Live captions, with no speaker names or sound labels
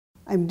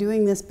I'm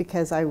doing this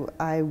because I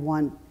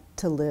want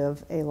to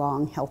live a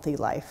long, healthy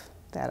life,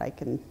 that I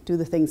can do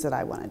the things that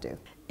I want to do.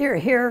 You're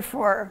here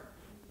for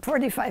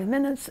 45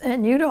 minutes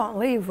and you don't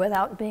leave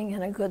without being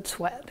in a good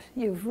sweat.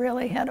 You've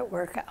really had a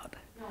workout.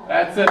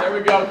 That's it, there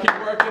we go.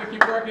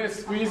 Keep working,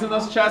 squeezing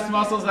those chest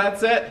muscles,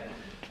 that's it.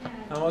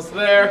 Almost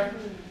there.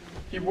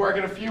 Keep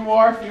working, a few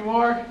more.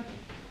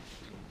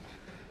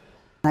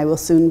 I will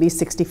soon be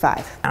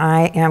 65.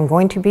 I am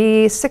going to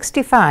be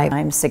 65.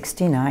 I'm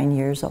 69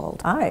 years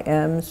old. I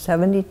am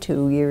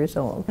 72 years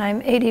old.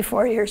 I'm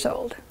 84 years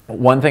old.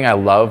 One thing I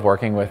love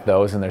working with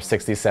those in their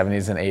 60s,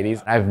 70s, and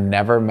 80s, I've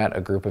never met a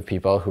group of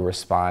people who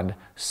respond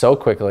so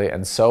quickly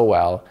and so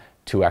well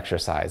to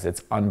exercise.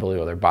 It's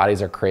unbelievable. Their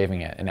bodies are craving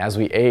it. And as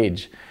we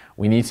age,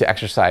 we need to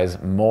exercise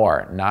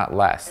more, not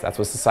less. That's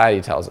what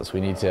society tells us.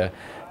 We need to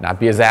not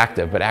be as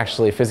active, but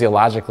actually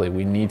physiologically,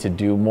 we need to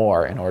do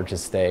more in order to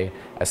stay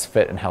as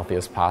fit and healthy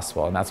as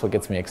possible. And that's what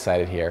gets me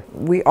excited here.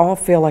 We all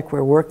feel like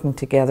we're working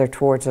together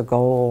towards a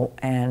goal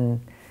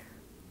and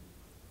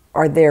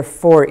are there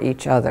for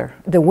each other.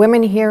 The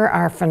women here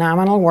are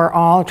phenomenal. We're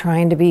all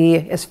trying to be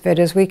as fit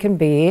as we can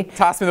be.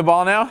 Toss me the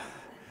ball now, and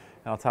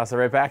I'll toss it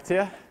right back to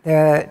you.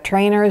 The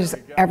trainers,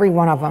 every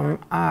one of them,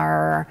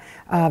 are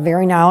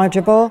very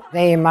knowledgeable.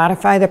 They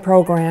modify the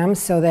program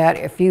so that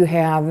if you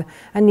have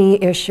a knee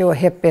issue, a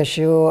hip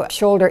issue,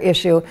 shoulder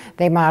issue,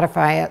 they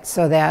modify it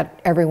so that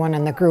everyone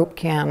in the group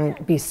can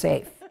be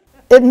safe.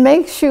 It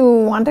makes you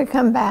want to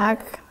come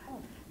back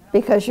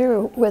because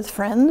you're with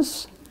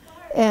friends,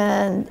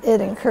 and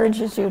it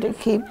encourages you to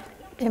keep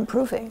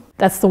improving.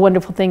 That's the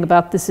wonderful thing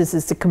about this is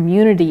it's a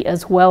community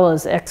as well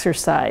as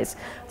exercise.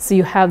 So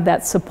you have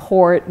that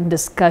support and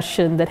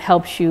discussion that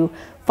helps you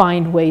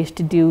find ways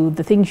to do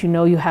the things you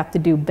know you have to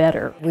do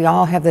better. We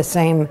all have the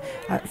same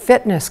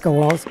fitness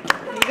goals.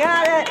 You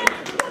got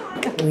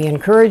it! We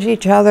encourage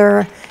each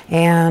other,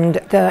 and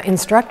the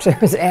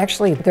instructors,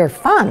 actually, they're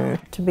fun.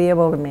 To be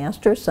able to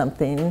master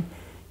something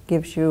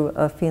gives you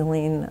a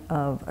feeling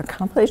of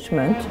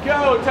accomplishment.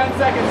 Go, 10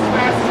 seconds as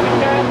fast as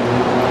we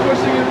can.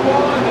 Pushing and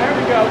pulling, there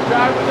we go.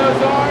 Drive with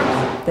those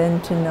arms.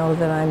 Then to know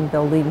that I'm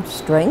building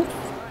strength,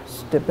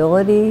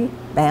 stability,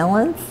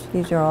 balance.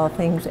 These are all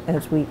things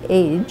as we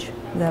age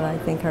that I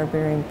think are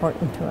very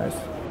important to us.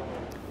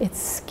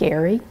 It's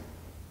scary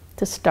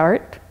to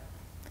start,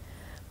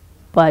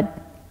 but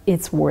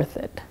it's worth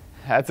it.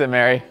 That's it,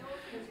 Mary.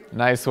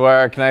 Nice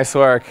work, nice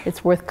work.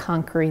 It's worth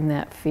conquering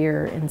that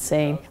fear and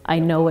saying, I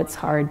know it's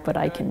hard, but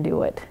I can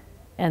do it.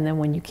 And then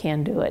when you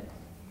can do it,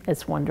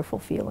 it's a wonderful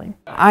feeling.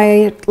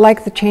 I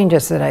like the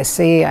changes that I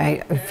see. I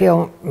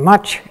feel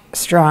much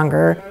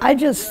stronger. I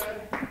just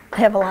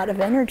have a lot of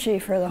energy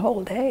for the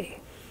whole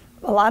day.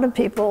 A lot of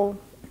people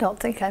don't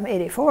think I'm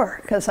 84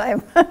 because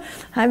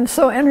I'm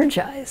so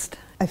energized.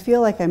 I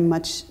feel like I'm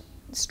much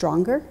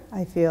stronger.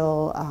 I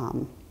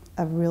feel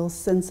a real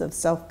sense of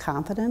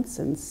self-confidence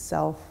and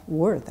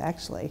self-worth,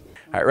 actually.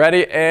 All right,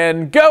 ready,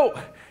 and go!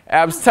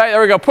 Abs tight, there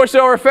we go. Push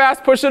it over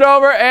fast, push it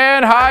over,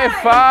 and high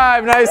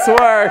five. Nice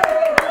work.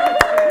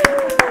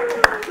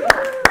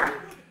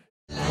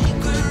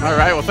 All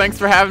right, well, thanks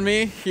for having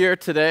me here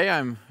today.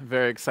 I'm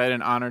very excited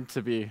and honored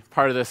to be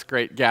part of this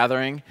great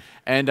gathering.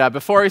 And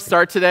before we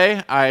start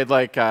today, I'd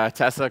like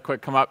Tessa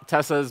quick come up.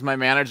 Tessa is my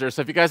manager,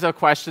 so if you guys have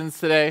questions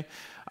today,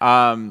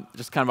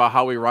 just kind of about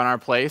how we run our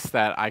place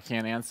that I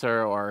can't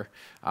answer or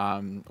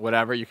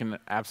whatever, you can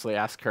absolutely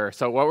ask her.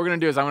 So what we're going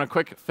to do is I'm going to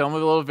quick film a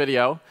little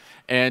video,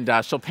 and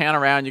she'll pan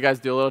around. You guys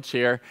do a little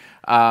cheer,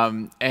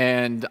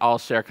 and I'll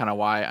share kind of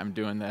why I'm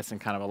doing this and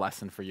kind of a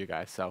lesson for you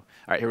guys. So, all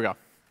right, here we go.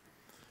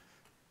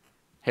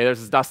 Hey, this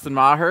is Dustin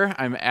Mher.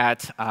 I'm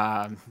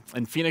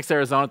in Phoenix,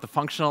 Arizona at the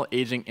Functional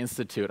Aging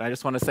Institute. I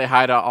just want to say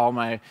hi to all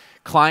my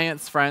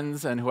clients,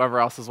 friends, and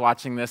whoever else is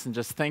watching this, and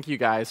just thank you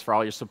guys for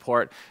all your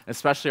support,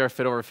 especially our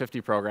Fit Over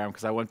 50 program,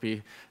 because I wouldn't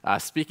be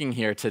speaking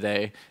here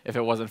today if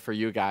it wasn't for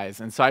you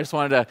guys. And so I just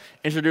wanted to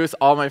introduce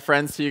all my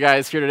friends to you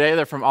guys here today.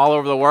 They're from all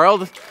over the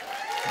world.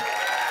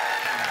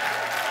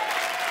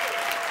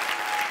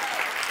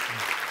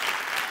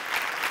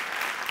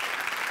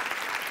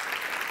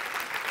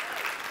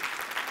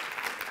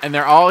 And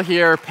they're all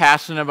here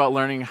passionate about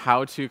learning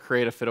how to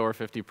create a Fit Over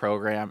 50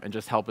 program and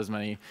just help as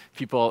many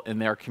people in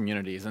their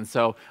communities. And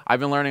so I've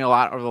been learning a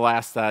lot over the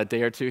last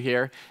day or two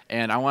here,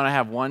 and I want to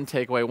have one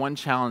takeaway, one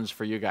challenge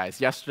for you guys.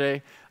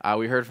 Yesterday,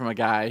 we heard from a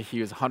guy,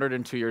 he was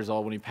 102 years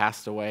old when he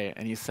passed away,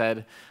 and he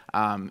said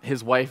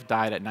his wife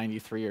died at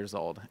 93 years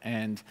old.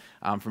 And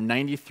from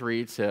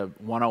 93 to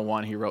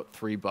 101, he wrote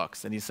 3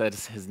 books. And he said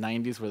his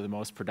 90s were the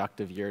most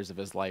productive years of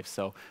his life.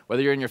 So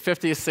whether you're in your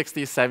 50s,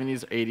 60s,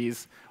 70s,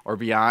 80s, or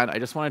beyond, I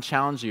just want to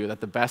challenge you that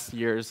the best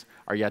years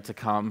are yet to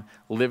come.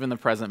 Live in the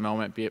present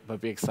moment,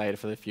 but be excited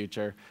for the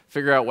future.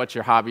 Figure out what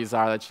your hobbies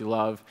are that you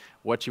love,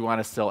 what you want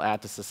to still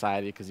add to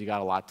society, because you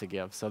got a lot to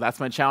give. So that's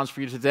my challenge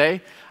for you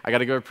today. I got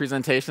to go to a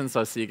presentation,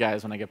 so I'll see you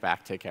guys when I get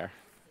back. Take care.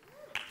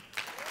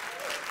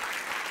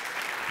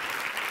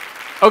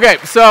 Okay,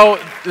 so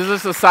this is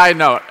just a side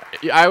note.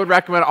 I would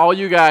recommend all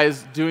you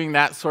guys doing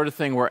that sort of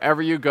thing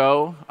wherever you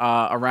go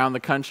around the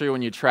country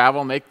when you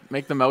travel.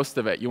 Make the most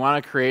of it. You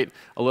want to create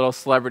a little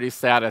celebrity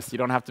status. You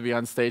don't have to be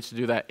on stage to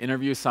do that.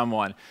 Interview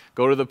someone.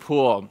 Go to the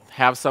pool.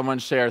 Have someone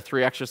share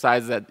 3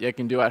 exercises that they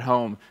can do at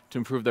home to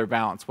improve their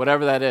balance.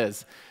 Whatever that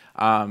is.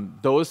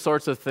 Those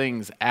sorts of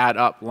things add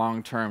up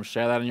long term.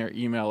 Share that on your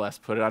email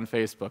list, put it on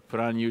Facebook, put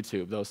it on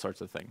YouTube, those sorts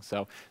of things.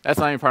 So that's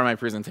not even part of my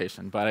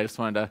presentation, but I just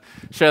wanted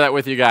to share that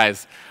with you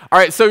guys. All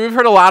right, so we've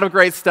heard a lot of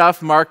great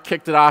stuff. Mark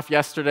kicked it off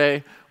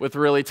yesterday with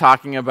really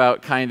talking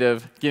about kind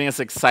of getting us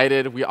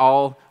excited. We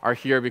all are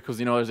here because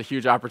there's a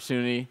huge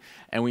opportunity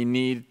and we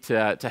need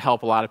to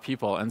help a lot of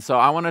people. And so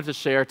I wanted to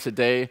share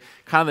today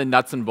kind of the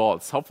nuts and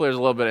bolts. Hopefully there's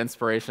a little bit of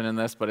inspiration in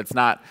this, but it's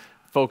not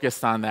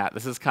focused on that.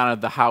 This is kind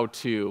of the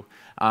how-to,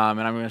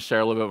 and I'm going to share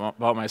a little bit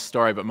about my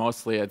story, but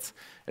mostly it's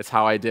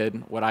how I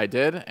did what I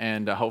did,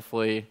 and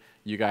hopefully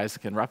you guys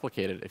can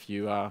replicate it if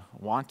you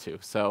want to.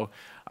 So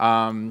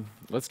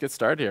let's get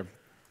started here.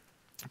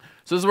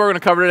 So this is what we're going to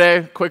cover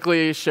today.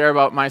 Quickly share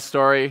about my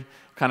story,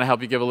 kind of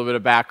help you give a little bit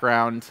of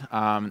background,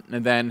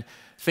 and then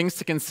things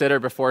to consider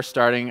before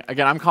starting.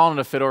 Again, I'm calling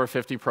it a Fit Over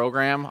 50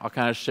 program. I'll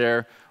kind of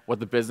share what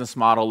the business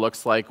model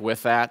looks like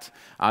with that.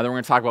 Then we're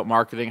going to talk about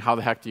marketing. How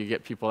the heck do you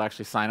get people to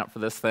actually sign up for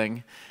this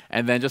thing?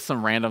 And then just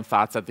some random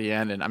thoughts at the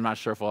end. And I'm not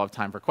sure if we'll have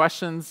time for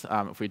questions.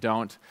 If we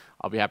don't,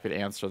 I'll be happy to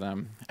answer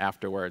them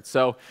afterwards.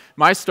 So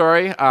my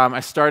story, I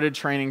started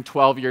training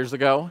 12 years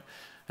ago.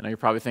 I know you're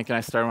probably thinking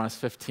I started when I was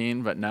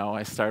 15, but no,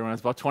 I started when I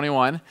was about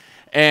 21.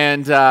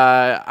 And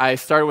I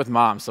started with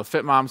moms. So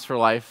Fit Moms for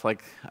Life,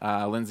 like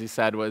Lindsay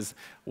said, was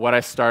what I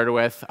started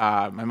with.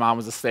 My mom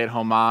was a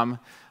stay-at-home mom.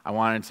 I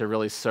wanted to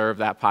really serve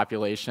that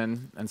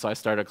population, and so I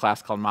started a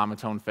class called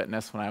Mamatone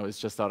Fitness when I was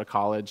just out of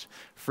college.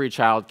 Free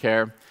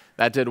childcare.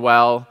 That did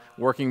well.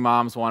 Working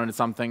moms wanted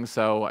something,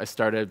 so I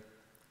started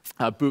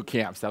boot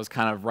camps. That was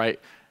kind of right,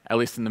 at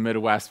least in the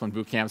Midwest, when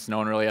boot camps, no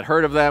one really had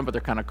heard of them, but they're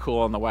kind of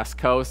cool on the West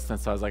Coast, and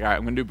so I was like, all right,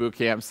 I'm going to do boot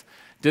camps.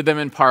 Did them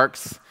in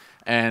parks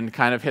and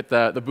kind of hit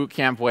the boot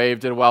camp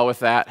wave, did well with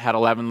that, had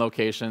 11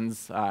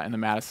 locations in the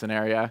Madison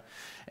area.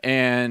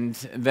 And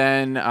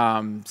then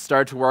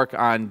started to work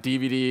on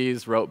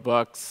DVDs, wrote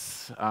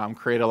books,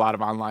 created a lot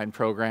of online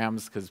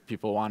programs because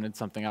people wanted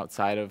something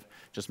outside of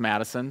just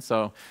Madison.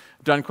 So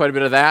I've done quite a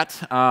bit of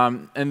that.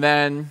 And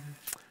then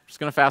I'm just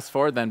going to fast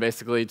forward then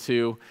basically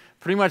to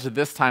pretty much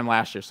this time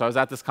last year. So I was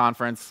at this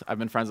conference. I've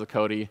been friends with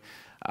Cody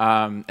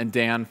and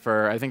Dan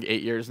for I think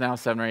 8 years now,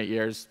 7 or 8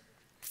 years.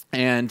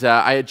 And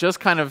I had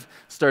just kind of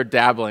started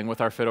dabbling with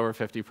our Fit Over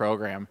 50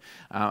 program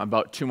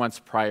about 2 months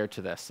prior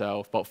to this.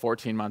 So about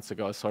 14 months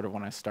ago is sort of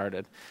when I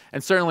started.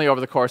 And certainly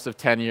over the course of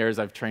 10 years,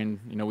 we've trained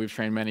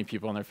many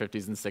people in their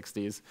 50s and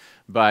 60s,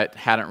 but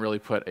hadn't really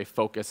put a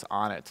focus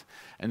on it.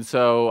 And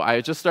so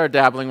I just started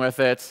dabbling with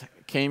it,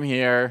 came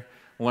here,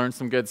 learned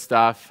some good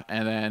stuff,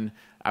 and then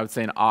I would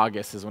say in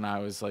August is when I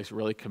was like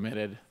really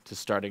committed to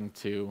starting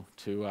to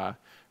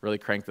really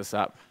crank this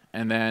up.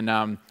 And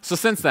then, so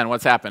since then,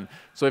 what's happened?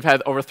 So we've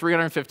had over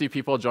 350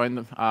 people join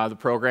the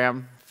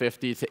program,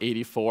 50 to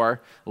 84.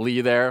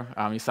 Lee there,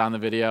 you saw in the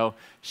video,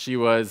 she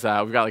was,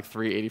 we've got like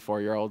 3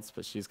 84-year-olds,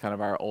 but she's kind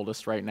of our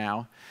oldest right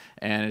now.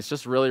 And it's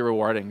just really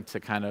rewarding to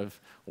kind of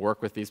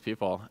work with these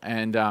people.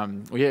 And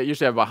we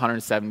usually have about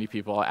 170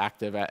 people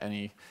active at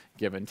any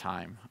given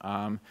time.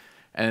 And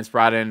it's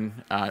brought in,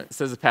 it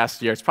says the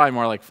past year, it's probably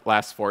more like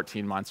last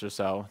 14 months or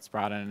so. It's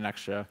brought in an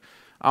extra,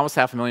 almost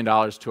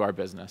 $500,000 to our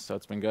business, so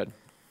it's been good.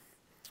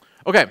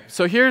 Okay,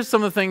 so here's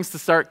some of the things to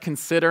start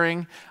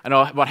considering. I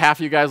know about half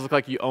of you guys look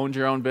like you owned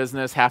your own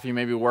business, half of you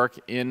maybe work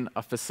in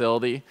a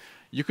facility.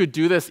 You could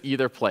do this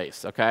either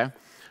place, okay?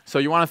 So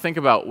you want to think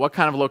about what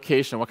kind of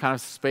location, what kind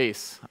of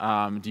space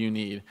do you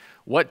need?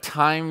 What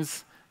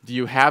times do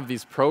you have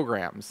these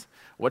programs?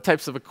 What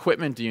types of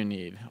equipment do you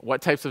need?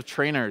 What types of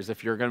trainers,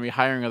 if you're going to be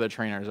hiring other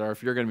trainers or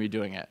if you're going to be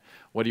doing it,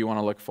 what do you want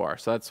to look for?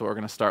 So that's what we're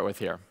going to start with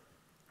here.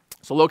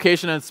 So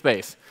location and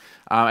space.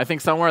 I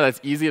think somewhere that's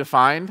easy to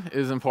find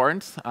is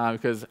important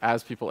because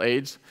as people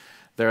age,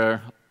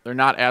 they're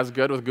not as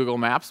good with Google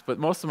Maps, but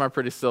most of them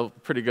are still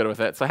pretty good with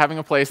it. So having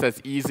a place that's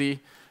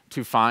easy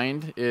to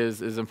find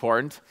is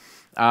important.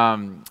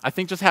 I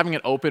think just having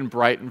it open,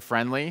 bright, and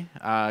friendly,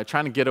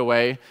 trying to get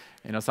away.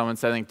 Someone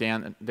said, I think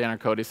Dan or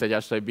Cody said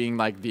yesterday, being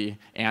like the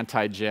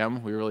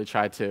anti-gym. We really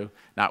try to,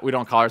 we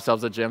don't call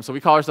ourselves a gym, so we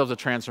call ourselves a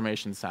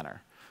transformation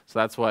center. So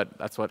that's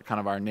what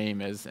kind of our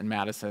name is in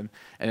Madison.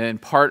 And then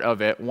part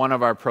of it, one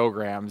of our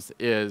programs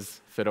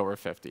is Fit Over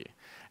 50.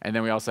 And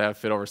then we also have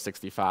Fit Over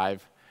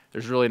 65.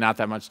 There's really not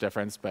that much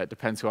difference, but it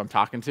depends who I'm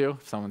talking to.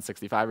 If someone's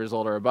 65 years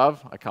old or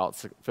above, I call it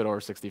Fit Over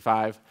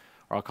 65,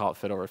 or I'll call it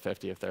Fit Over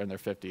 50 if they're in their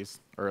 50s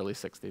or early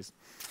 60s.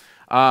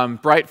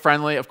 Bright,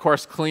 friendly, of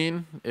course,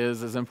 clean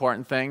is an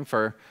important thing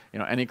for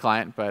any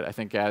client, but I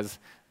think as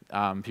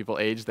people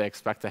age, they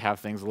expect to have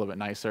things a little bit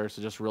nicer, so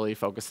just really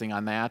focusing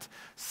on that.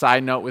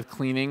 Side note with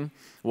cleaning,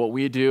 what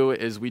we do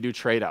is we do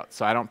trade out.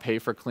 So I don't pay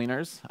for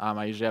cleaners.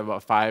 I usually have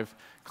about 5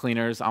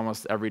 cleaners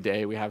almost every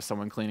day. We have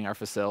someone cleaning our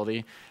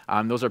facility.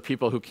 Those are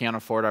people who can't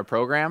afford our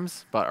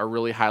programs, but are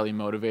really highly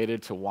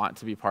motivated to want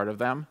to be part of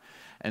them.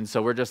 And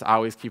so we're just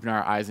always keeping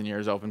our eyes and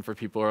ears open for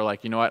people who are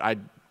like, you know what, I'd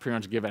pretty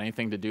much give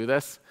anything to do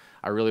this.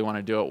 I really want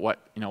to do it.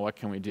 What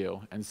can we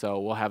do? And so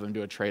we'll have them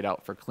do a trade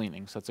out for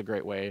cleaning. So that's a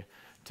great way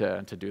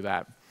to do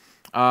that.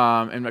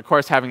 And of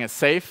course, having it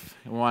safe.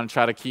 We want to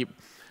try to keep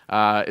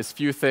as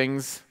few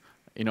things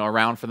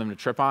around for them to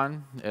trip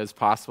on as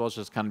possible. It's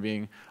just kind of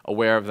being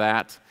aware of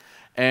that.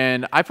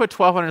 And I put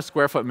 1,200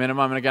 square foot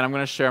minimum. And again, I'm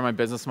going to share my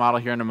business model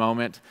here in a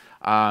moment.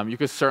 You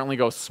could certainly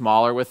go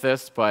smaller with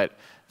this, but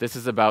this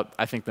is about,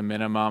 I think, the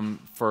minimum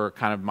for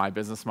kind of my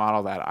business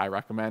model that I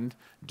recommend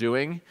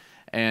doing.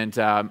 And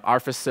our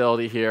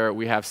facility here,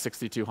 we have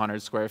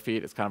 6,200 square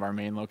feet. It's kind of our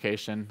main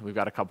location. We've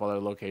got a couple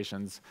other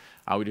locations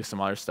we do some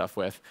other stuff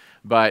with.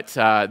 But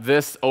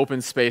this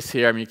open space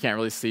here, I mean, you can't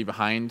really see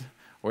behind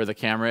where the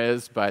camera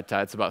is, but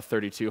it's about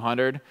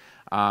 3,200.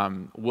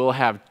 We'll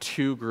have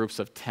 2 groups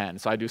of 10.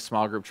 So I do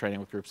small group training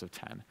with groups of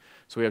 10.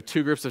 So we have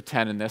 2 groups of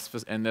 10 in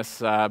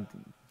this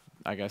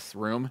I guess,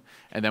 room,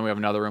 and then we have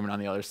another room on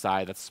the other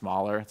side that's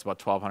smaller. It's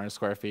about 1,200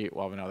 square feet.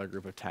 We'll have another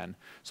group of 10.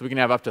 So we can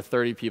have up to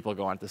 30 people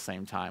go on at the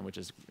same time, which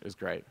is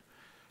great.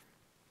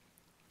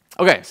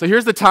 Okay, so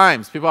here's the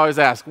times. People always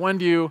ask, when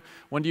do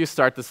you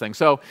start this thing?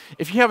 So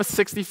if you have a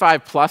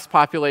 65-plus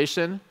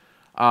population,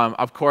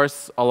 of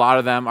course, a lot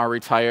of them are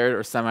retired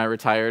or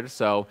semi-retired,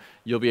 so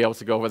you'll be able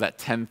to go with that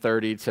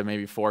 10:30 to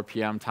maybe 4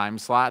 p.m. time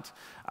slot.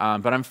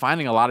 But I'm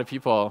finding a lot of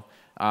people,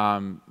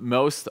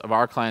 most of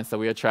our clients that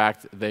we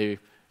attract,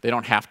 they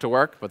don't have to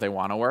work, but they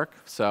want to work.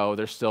 So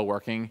they're still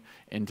working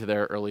into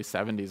their early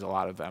 70s, a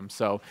lot of them.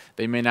 So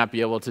they may not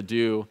be able to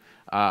do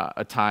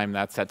a time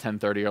that's at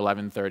 10:30 or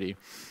 11:30.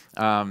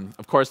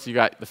 Of course, you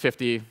got the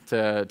 50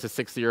 to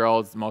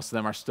 60-year-olds. Most of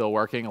them are still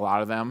working, a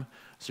lot of them.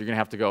 So you're going to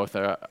have to go with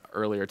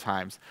earlier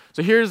times.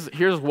 So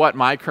here's what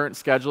my current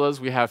schedule is.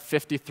 We have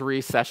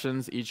 53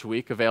 sessions each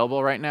week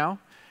available right now.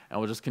 And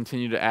we'll just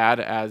continue to add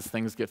as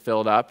things get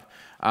filled up.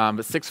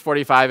 But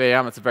 6:45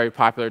 a.m., it's a very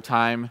popular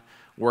time.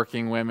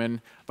 Working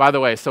women. By the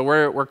way, so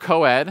we're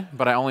co-ed,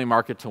 but I only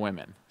market to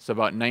women. So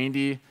about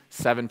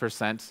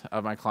 97%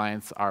 of my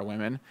clients are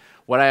women.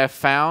 What I have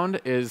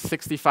found is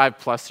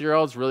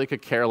 65-plus-year-olds really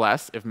could care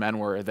less if men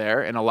were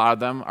there, and a lot of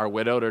them are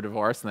widowed or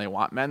divorced, and they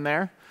want men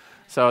there.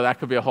 So that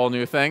could be a whole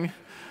new thing.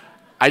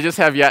 I just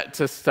have yet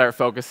to start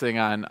focusing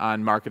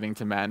on marketing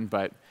to men,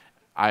 but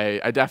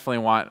I definitely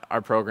want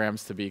our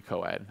programs to be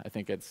co-ed. I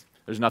think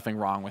there's nothing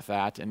wrong with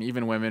that. And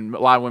even women, a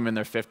lot of women in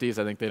their 50s,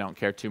 I think they don't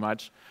care too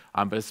much.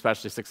 But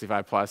especially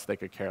 65 plus, they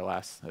could care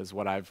less, is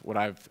what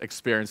I've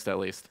experienced at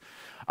least.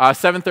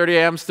 7:30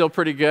 a.m. still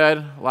pretty good.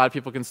 A lot of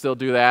people can still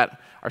do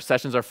that. Our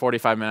sessions are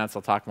 45 minutes.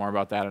 I'll talk more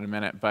about that in a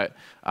minute. But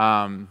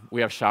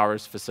we have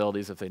showers,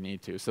 facilities if they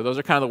need to. So those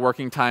are kind of the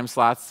working time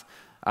slots.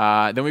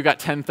 Then we've got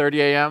 10:30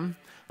 a.m.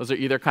 Those are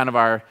either kind of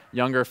our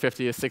younger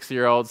 50 to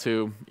 60-year-olds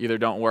who either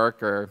don't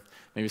work or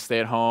maybe stay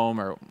at home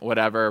or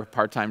whatever,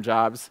 part-time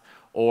jobs,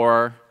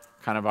 or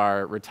kind of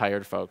our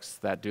retired folks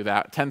that do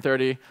that.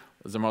 10:30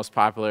 is the most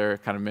popular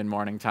kind of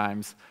mid-morning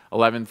times.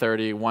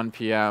 11:30, 1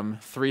 p.m.,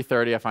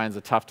 3:30 I find is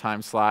a tough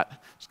time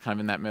slot. Just kind of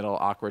in that middle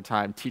awkward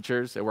time.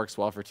 Teachers, it works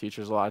well for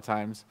teachers a lot of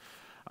times.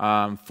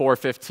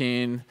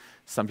 4:15,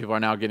 some people are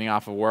now getting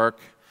off of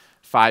work.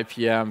 5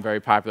 p.m., very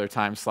popular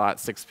time slot.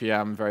 6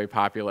 p.m., very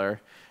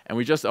popular. And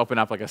we just opened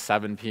up like a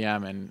 7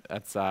 p.m. and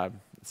that's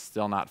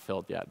still not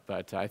filled yet.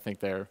 But I think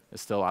there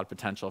is still a lot of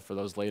potential for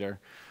those later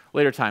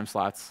time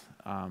slots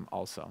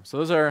also. So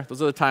those are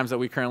the times that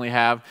we currently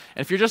have.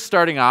 And if you're just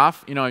starting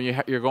off,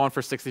 you're going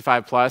for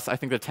 65 plus, I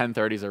think the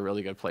 10:30 is a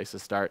really good place to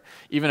start.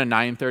 Even a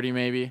 9:30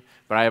 maybe,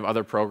 but I have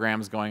other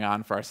programs going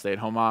on for our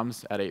stay-at-home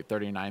moms at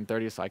 8:30 and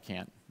 9:30, so I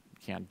can't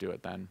do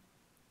it then.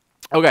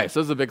 Okay, so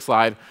this is a big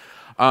slide.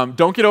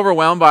 Don't get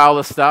overwhelmed by all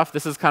this stuff.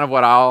 This is kind of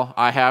what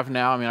I have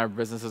now. I mean, our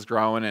business is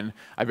growing, and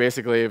I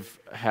basically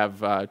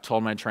have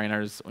told my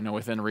trainers,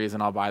 within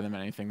reason, I'll buy them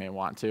anything they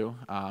want to.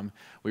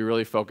 We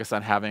really focus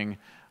on having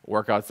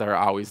workouts that are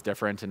always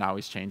different and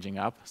always changing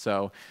up.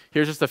 So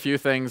here's just a few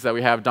things that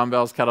we have: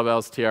 dumbbells,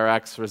 kettlebells,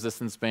 TRX,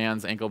 resistance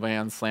bands, ankle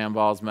bands, slam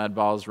balls, med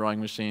balls,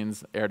 rowing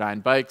machines,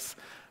 Airdyne bikes,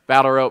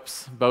 battle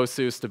ropes,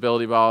 BOSU,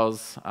 stability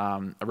balls,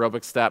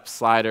 aerobic steps,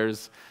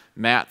 sliders,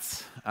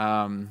 mats.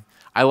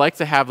 I like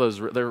to have those.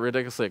 They're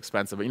ridiculously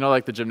expensive, but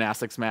like the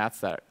gymnastics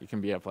mats that you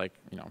can be up like,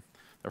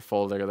 they're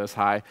full, they're this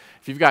high.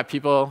 If you've got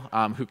people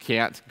who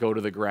can't go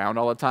to the ground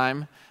all the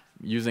time,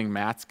 using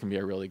mats can be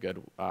a really good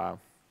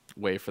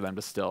way for them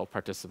to still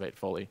participate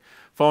fully.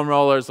 Foam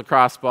rollers,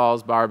 lacrosse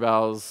balls,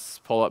 barbells,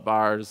 pull-up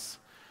bars.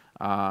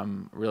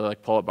 Really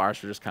like pull-up bars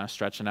for just kind of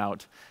stretching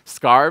out.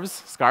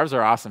 Scarves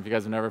are awesome. If you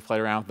guys have never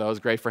played around with those,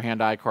 great for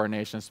hand-eye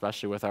coordination,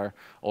 especially with our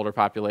older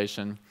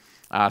population.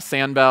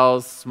 Sand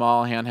bells,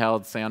 small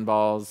handheld sand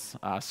balls.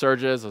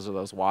 Surges, those are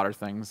those water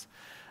things.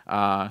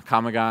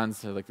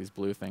 Kamagons, they're like these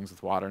blue things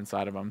with water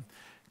inside of them.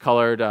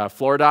 Colored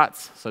floor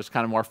dots, so it's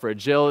kind of more for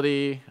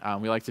agility.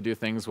 We like to do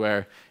things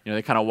where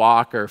they kind of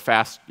walk or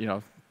fast,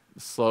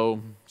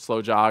 slow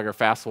jog or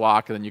fast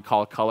walk, and then you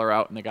call a color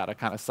out, and they got to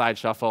kind of side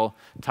shuffle,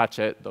 touch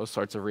it, those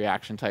sorts of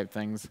reaction type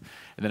things,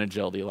 and then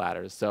agility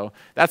ladders. So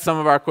that's some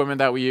of our equipment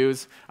that we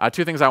use.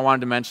 Two things I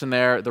wanted to mention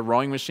there, the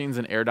rowing machines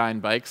and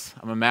Airdyne bikes.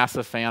 I'm a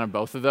massive fan of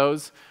both of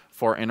those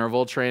for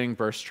interval training,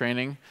 burst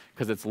training,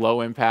 because it's low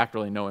impact,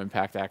 really no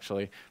impact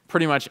actually.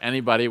 Pretty much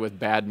anybody with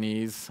bad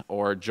knees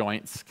or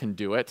joints can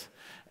do it,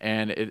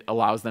 and it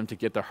allows them to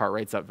get their heart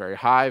rates up very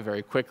high,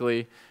 very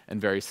quickly,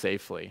 and very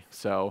safely.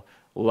 So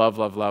love,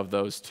 love, love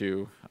those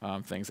two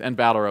things. And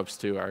battle ropes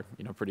too are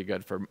pretty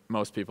good for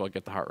most people to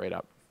get the heart rate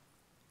up.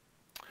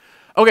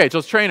 Okay,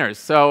 just trainers.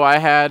 So I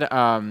had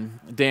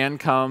Dan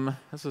come,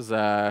 this was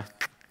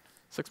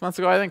 6 months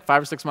ago, I think,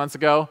 5 or 6 months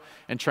ago,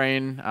 and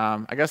train.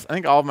 I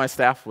think all of my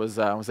staff was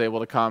able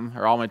to come,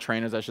 or all my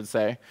trainers, I should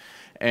say.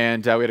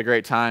 And we had a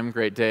great time,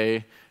 great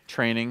day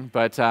training.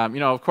 But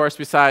of course,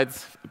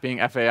 besides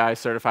being FAI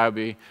certified would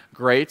be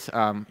great.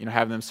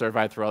 Having them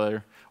certified through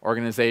other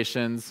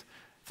organizations.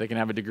 If they can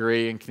have a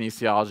degree in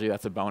kinesiology,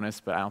 that's a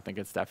bonus. But I don't think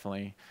it's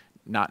definitely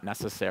not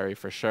necessary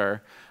for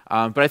sure.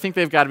 But I think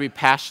they've got to be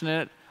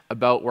passionate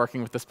about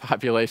working with this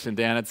population.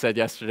 Dan had said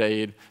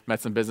yesterday he'd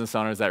met some business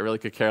owners that really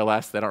could care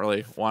less. They don't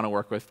really want to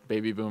work with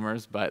baby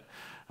boomers, but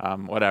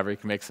whatever, you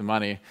can make some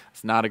money.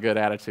 It's not a good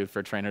attitude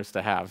for trainers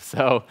to have.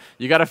 So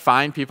you got to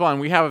find people, and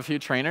we have a few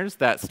trainers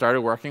that started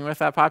working with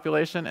that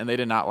population, and they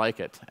did not like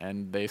it,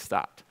 and they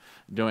stopped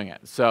doing it.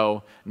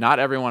 So not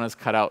everyone is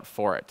cut out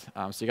for it.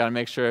 So you got to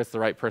make sure it's the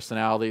right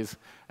personalities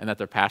and that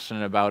they're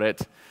passionate about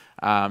it.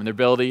 Their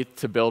ability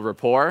to build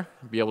rapport,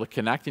 be able to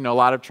connect. A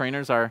lot of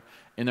trainers are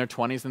in their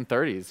 20s and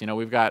 30s.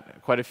 We've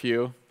got quite a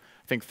few.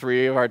 I think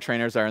 3 of our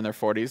trainers are in their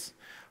 40s.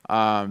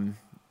 I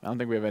don't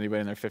think we have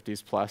anybody in their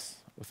 50s plus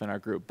within our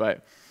group.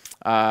 But,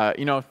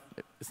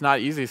 it's not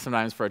easy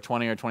sometimes for a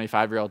 20 or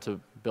 25-year-old to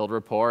build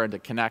rapport and to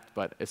connect,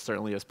 but it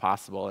certainly is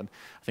possible. And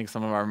I think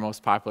some of our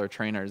most popular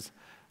trainers,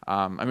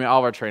 all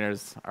of our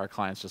trainers, our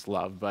clients just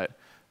love, but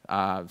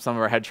some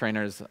of our head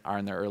trainers are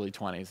in their early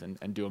 20s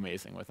and do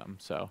amazing with them.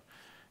 So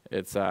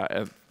it's,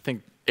 I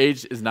think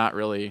age is not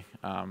really,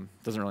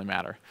 doesn't really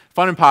matter.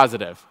 Fun and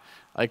positive.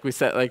 Like we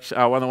said,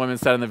 one of the women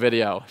said in the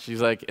video,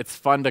 she's like, it's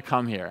fun to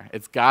come here.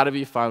 It's got to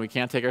be fun. We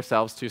can't take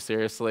ourselves too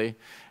seriously,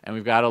 and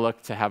we've got to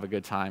look to have a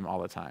good time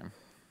all the time.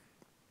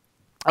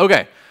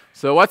 Okay,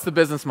 so what's the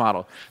business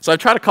model? So I've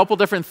tried a couple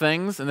different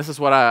things, and this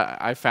is what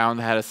I found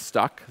that has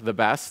stuck the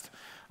best.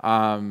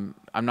 I'm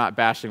not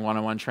bashing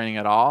one-on-one training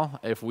at all.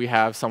 If we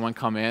have someone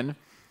come in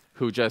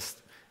who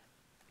just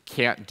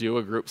can't do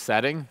a group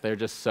setting, they're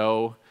just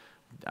so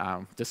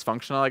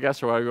dysfunctional, I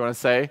guess, or whatever you want to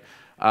say,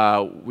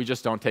 we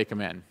just don't take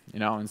them in,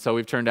 and so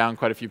we've turned down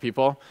quite a few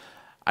people.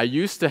 I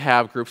used to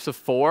have groups of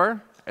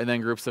 4 and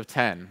then groups of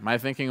 10. My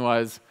thinking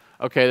was,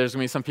 okay, there's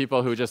going to be some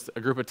people who just,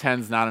 a group of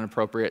 10 is not an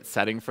appropriate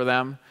setting for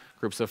them,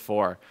 groups of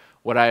 4.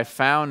 What I have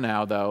found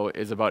now, though,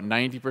 is about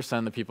 90%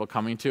 of the people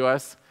coming to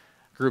us,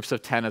 groups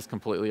of 10 is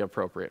completely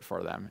appropriate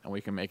for them, and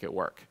we can make it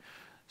work.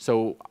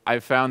 So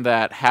I've found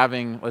that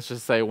having, let's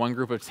just say, 1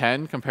 group of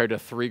 10 compared to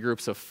 3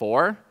 groups of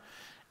 4,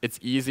 it's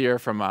easier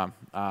from a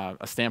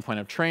standpoint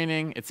of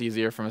training. It's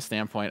easier from a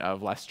standpoint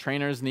of less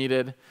trainers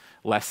needed,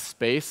 less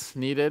space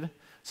needed.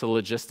 So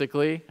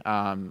logistically,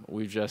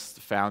 we've just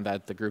found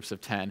that the groups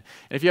of 10. And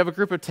if you have a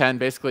group of 10,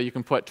 basically you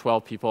can put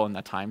 12 people in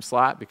the time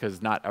slot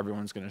because not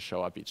everyone's going to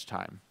show up each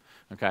time.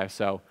 Okay,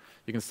 so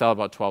you can sell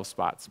about 12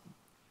 spots.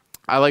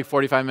 I like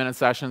 45-minute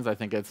sessions. I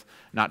think it's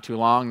not too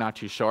long, not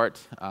too short.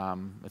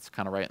 It's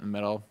kind of right in the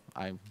middle.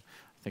 I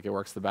think it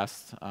works the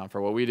best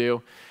for what we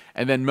do.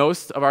 And then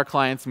most of our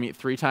clients meet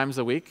 3 times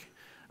a week.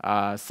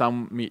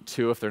 Some meet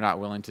 2 if they're not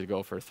willing to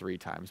go for 3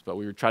 times. But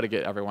we would try to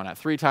get everyone at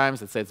 3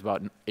 times. I'd say it's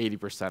about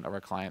 80% of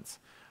our clients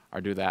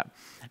do that.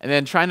 And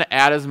then trying to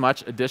add as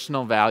much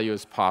additional value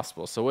as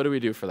possible. So what do we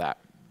do for that?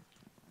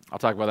 I'll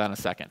talk about that in a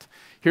second.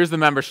 Here's the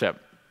membership.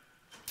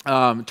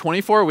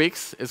 24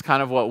 weeks is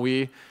kind of what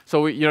you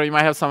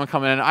might have someone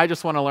come in and I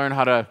just want to learn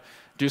how to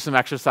do some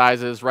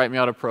exercises, write me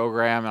out a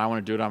program, and I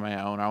want to do it on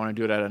my own. I want to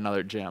do it at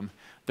another gym.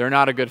 They're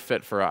not a good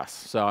fit for us.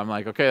 So I'm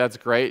like, okay, that's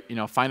great.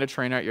 Find a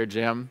trainer at your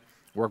gym,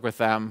 work with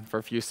them for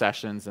a few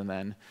sessions, and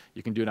then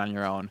you can do it on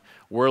your own.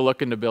 We're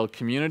looking to build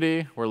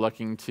community. We're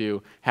looking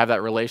to have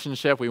that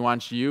relationship. We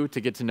want you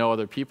to get to know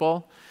other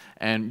people,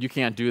 and you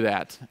can't do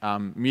that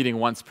meeting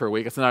once per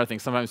week. It's another thing.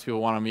 Sometimes people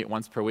want to meet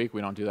once per week.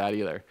 We don't do that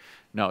either.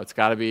 No, it's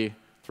got to be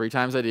 3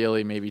 times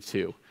ideally, maybe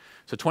 2.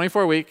 So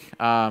 24-week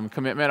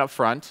commitment up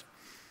front.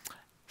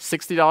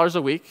 $60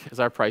 a week is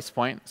our price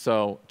point,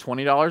 so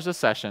 $20 a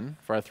session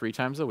for our 3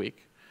 times a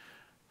week,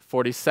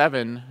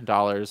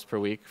 $47 per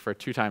week for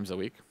 2 times a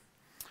week,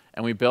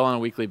 and we bill on a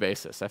weekly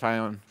basis. I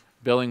find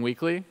billing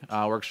weekly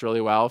works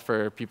really well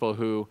for people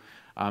who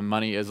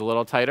money is a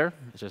little tighter.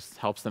 It just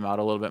helps them out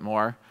a little bit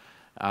more,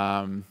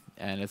 and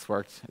it's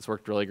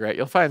worked really great.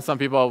 You'll find some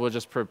people will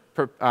just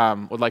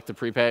would like to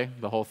prepay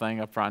the whole thing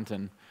up front,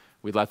 and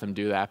we'd let them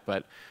do that,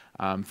 but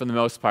for the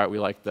most part, we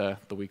like the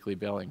weekly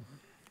billing.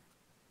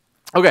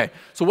 Okay,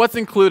 so what's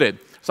included?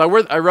 So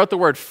I wrote the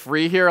word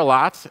free here a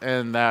lot,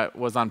 and that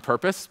was on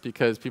purpose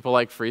because people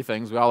like free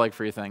things. We all like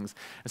free things.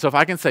 And so if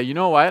I can say, you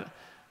know what?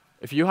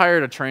 If you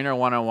hired a trainer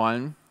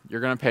one-on-one, you're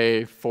going to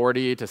pay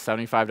 $40 to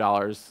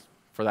 $75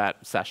 for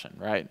that session,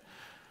 right?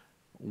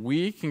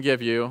 We can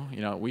give you,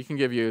 we can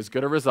give you as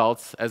good a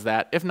results as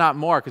that, if not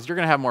more, because you're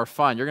going to have more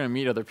fun. You're going to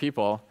meet other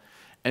people,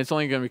 and it's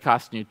only going to be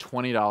costing you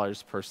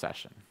 $20 per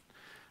session.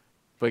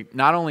 But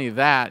not only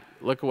that,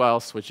 look what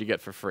else what you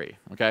get for free.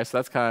 Okay, so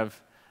that's kind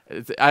of,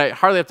 I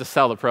hardly have to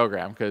sell the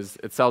program because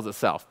it sells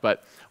itself.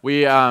 But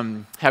we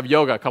have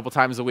yoga a couple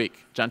times a week,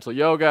 gentle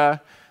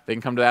yoga. They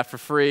can come to that for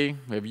free.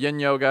 We have yin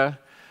yoga.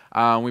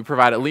 We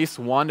provide at least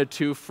 1 to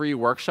 2 free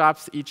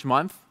workshops each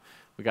month.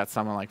 We got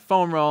something like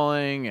foam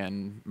rolling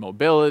and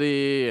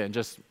mobility and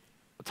just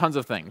tons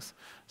of things.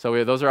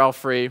 So those are all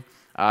free.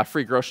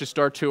 Free grocery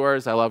store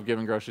tours. I love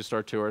giving grocery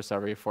store tours. So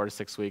every 4 to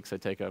 6 weeks, I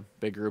take a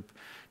big group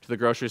to the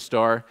grocery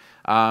store.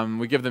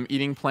 We give them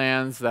eating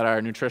plans that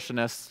our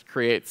nutritionist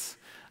creates.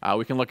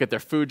 We can look at their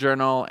food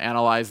journal,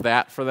 analyze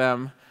that for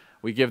them.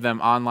 We give them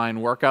online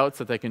workouts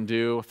that they can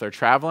do if they're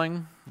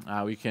traveling.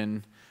 We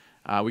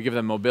give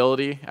them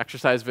mobility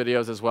exercise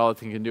videos as well that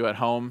they can do at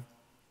home.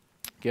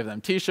 Give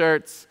them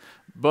T-shirts,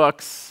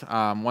 books.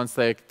 Once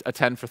they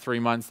attend for 3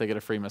 months, they get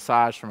a free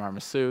massage from our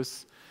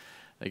masseuse.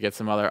 They get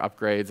some other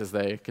upgrades as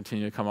they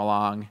continue to come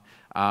along.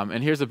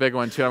 And here's a big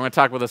one, too. I'm going to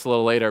talk about this a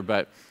little later,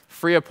 but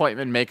free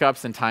appointment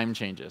makeups and time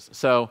changes.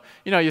 So,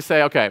 you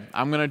say, OK,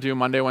 I'm going to do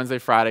Monday, Wednesday,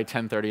 Friday,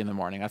 10:30 in the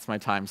morning. That's my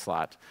time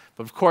slot.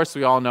 But, of course,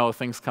 we all know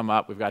things come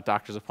up. We've got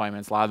doctor's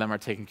appointments. A lot of them are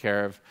taking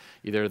care of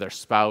either their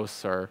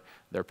spouse or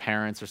their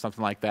parents or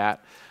something like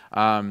that.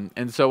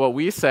 And so what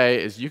we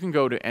say is you can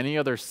go to any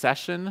other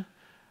session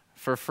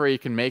for free. You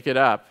can make it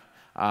up,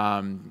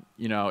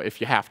 if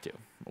you have to.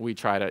 We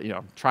try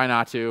to, try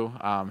not to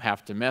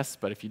have to miss,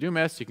 but if you do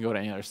miss, you can go to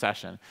any other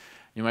session.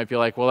 You might be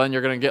like, well, then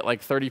you're going to get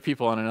like 30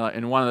 people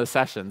in one of the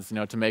sessions,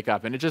 to make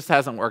up, and it just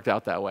hasn't worked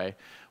out that way.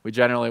 We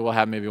generally will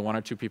have maybe 1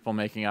 or 2 people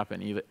making up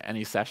in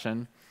any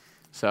session.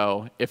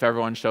 So if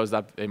everyone shows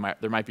up,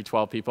 there might be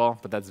 12 people,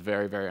 but that's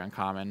very, very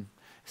uncommon.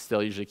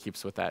 Still usually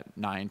keeps with that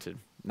 9 to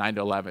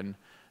 11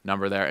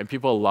 number there, and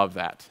people love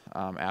that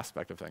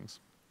aspect of things.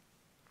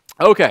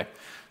 Okay,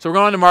 so we're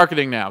going on to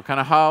marketing now. Kind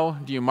of how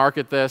do you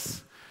market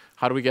this?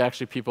 How do we get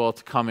actually people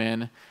to come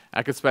in?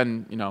 I could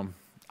spend,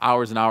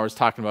 hours and hours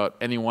talking about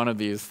any one of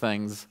these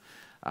things.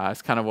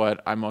 It's kind of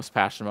what I'm most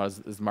passionate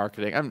about is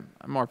marketing.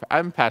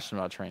 I'm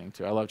passionate about training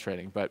too. I love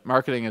training, but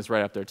marketing is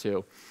right up there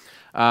too.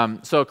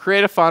 So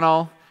create a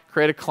funnel,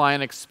 create a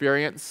client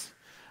experience,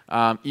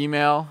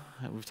 email.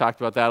 We've talked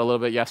about that a little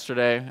bit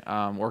yesterday.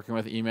 Working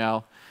with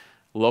email,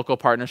 local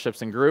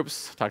partnerships and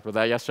groups. Talked about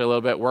that yesterday a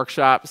little bit.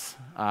 Workshops,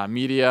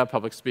 media,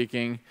 public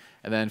speaking.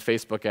 And then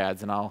Facebook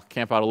ads, and I'll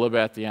camp out a little bit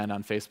at the end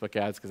on Facebook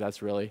ads because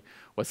that's really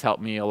what's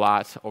helped me a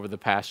lot over the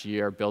past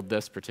year build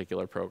this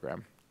particular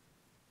program.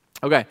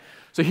 Okay,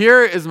 so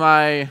here is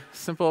my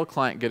simple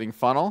client getting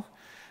funnel.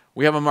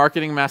 We have a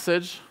marketing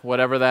message,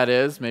 whatever that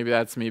is. Maybe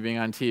that's me being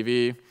on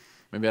TV,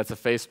 maybe that's a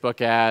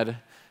Facebook ad,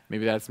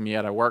 maybe that's me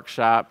at a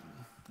workshop,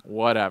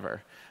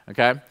 whatever,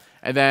 okay?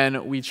 And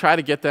then we try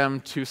to get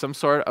them to some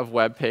sort of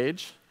web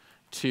page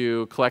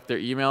to collect their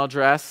email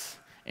address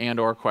and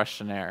or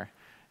questionnaire.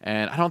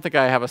 And I don't think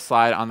I have a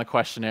slide on the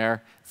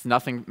questionnaire. It's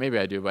nothing, maybe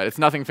I do, but it's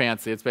nothing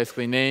fancy. It's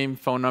basically name,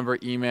 phone number,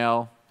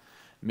 email,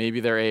 maybe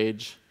their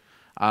age.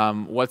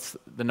 What's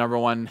the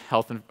 #1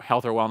 health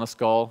or wellness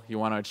goal you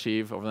want to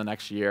achieve over the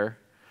next year?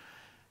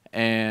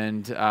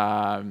 And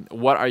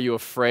what are you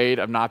afraid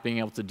of not being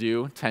able to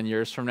do 10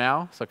 years from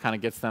now? So it kind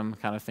of gets them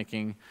kind of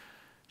thinking,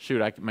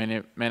 shoot, I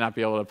may not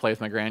be able to play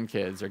with my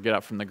grandkids or get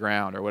up from the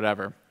ground or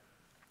whatever.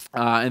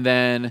 And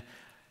then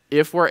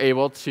if we're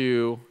able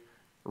to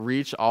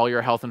reach all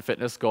your health and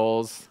fitness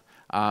goals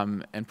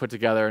and put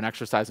together an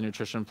exercise and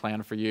nutrition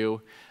plan for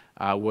you,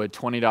 would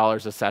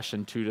 $20 a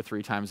session 2 to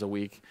 3 times a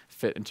week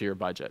fit into your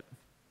budget?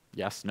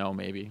 Yes, no,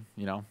 maybe.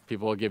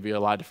 People will give you a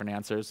lot of different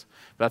answers.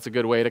 But that's a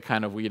good way to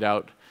kind of weed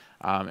out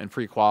and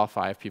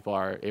pre-qualify if people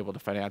are able to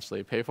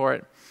financially pay for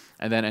it.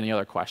 And then any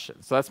other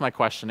questions. So that's my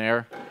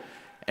questionnaire.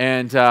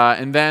 And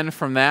then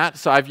from that,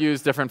 so I've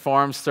used different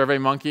forms.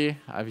 SurveyMonkey,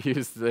 I've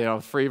used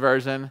the free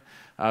version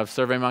of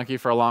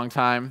SurveyMonkey for a long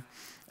time.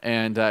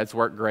 And it's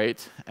worked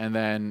great. And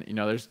then,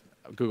 there's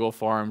Google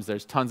Forms.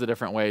 There's tons of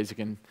different ways you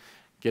can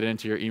get it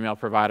into your email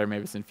provider.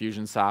 Maybe it's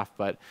Infusionsoft,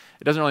 but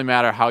it doesn't really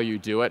matter how you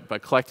do it,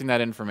 but collecting that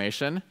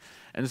information.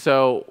 And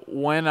so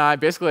when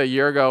basically a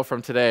year ago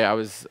from today,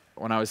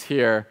 when I was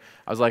here,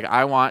 I was like,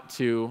 I want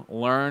to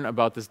learn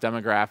about this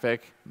demographic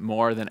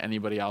more than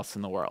anybody else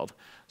in the world.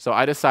 So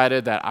I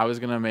decided that I was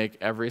going to make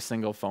every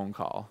single phone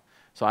call.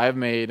 So I have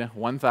made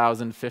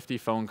 1,050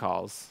 phone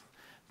calls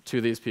to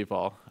these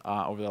people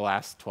over the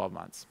last 12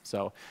 months.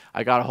 So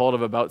I got a hold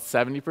of about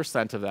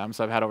 70% of them.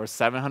 So I've had over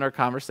 700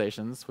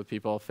 conversations with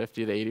people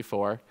 50 to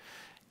 84.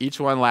 Each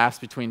one lasts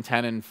between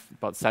 10 and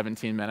about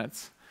 17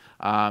 minutes.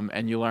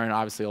 and you learn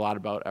obviously a lot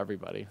about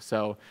everybody.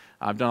 So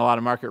I've done a lot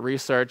of market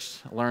research,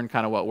 learned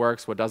kind of what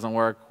works, what doesn't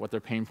work, what their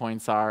pain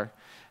points are,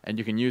 and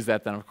you can use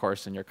that then, of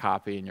course, in your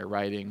copy, in your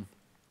writing,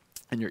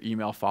 in your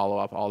email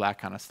follow-up, all that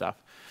kind of stuff.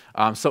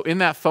 So in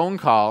that phone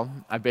call,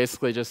 I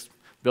basically just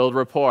build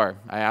rapport.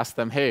 I ask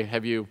them, hey,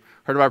 have you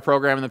heard of our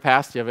program in the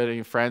past? Do you have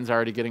any friends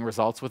already getting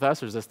results with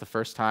us, or is this the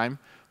first time?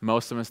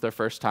 Most of them, it's their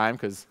first time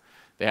because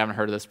they haven't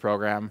heard of this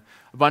program.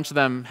 A bunch of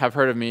them have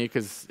heard of me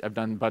because I've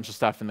done a bunch of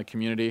stuff in the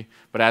community,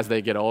 but as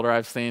they get older,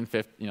 I've seen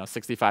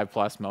 65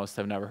 plus, most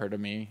have never heard of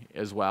me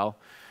as well.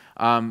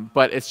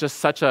 But it's just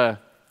such a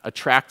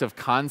attractive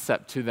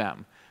concept to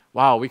them.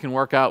 Wow, we can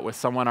work out with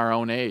someone our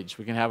own age.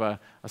 We can have a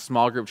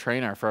small group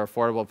trainer for an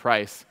affordable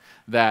price.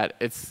 That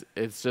it's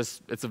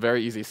a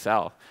very easy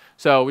sell.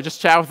 So we just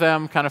chat with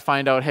them, kind of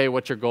find out, hey,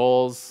 what's your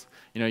goals?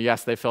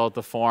 Yes, they fill out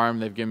the form.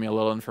 They've given me a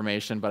little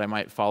information, but I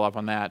might follow up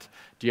on that.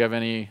 Do you have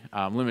any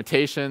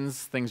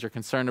limitations, things you're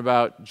concerned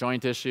about,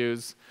 joint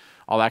issues,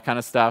 all that kind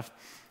of stuff?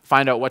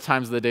 Find out what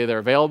times of the day they're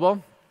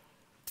available.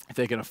 If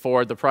they can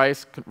afford the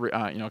price,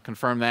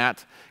 confirm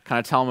that. Kind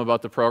of tell them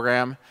about the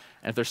program.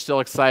 And if they're still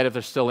excited, if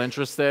they're still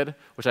interested,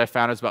 which I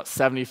found is about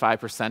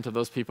 75% of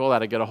those people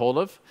that I get a hold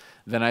of,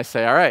 then I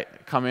say, all right,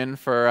 come in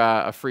for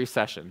a free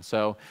session.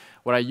 So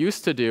what I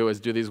used to do is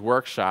do these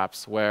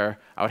workshops where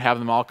I would have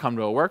them all come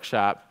to a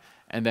workshop,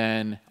 and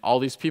then all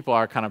these people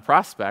are kind of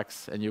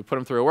prospects, and you put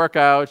them through a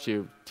workout,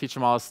 you teach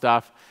them all this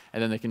stuff,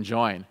 and then they can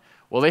join.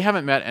 Well, they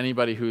haven't met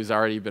anybody who's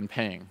already been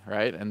paying,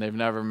 right? And they've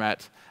never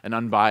met an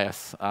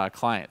unbiased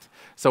client.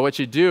 So what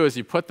you do is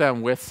you put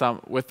them with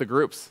the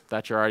groups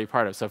that you're already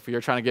part of. So if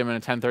you're trying to give them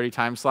in a 10:30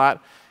 time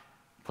slot,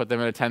 put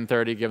them at a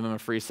 10:30, give them a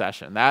free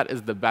session. That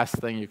is the best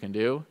thing you can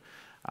do,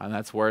 and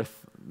that's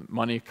worth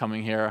money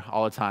coming here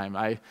all the time.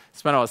 I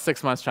spent about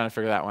 6 months trying to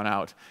figure that one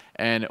out.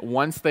 And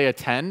once they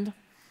attend,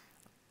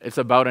 it's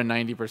about a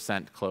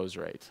 90% close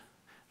rate.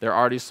 They're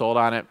already sold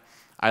on it.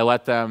 I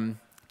let them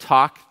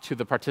talk to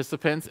the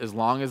participants as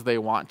long as they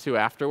want to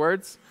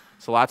afterwards.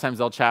 So a lot of times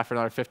they'll chat for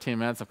another 15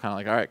 minutes. I'm kind of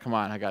like, all right, come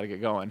on, I got to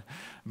get going.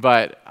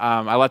 But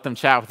I let them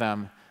chat with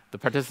them. The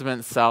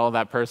participants sell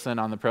that person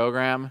on the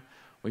program.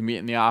 We meet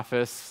in the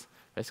office,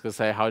 basically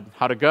say,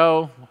 how'd it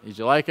go? Did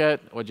you like it?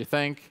 What'd you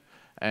think?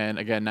 And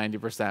again,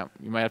 90%.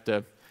 You might have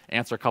to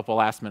answer a couple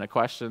last-minute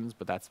questions,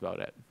 but that's about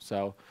it.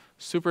 So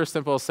super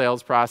simple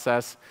sales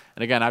process.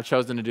 And again, I've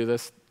chosen to do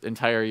this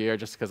entire year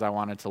just because I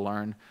wanted to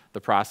learn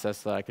the process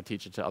so that I could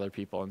teach it to other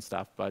people and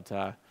stuff. But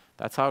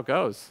that's how it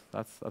goes.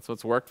 That's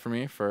what's worked for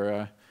me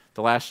for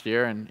the last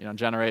year, and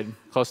generated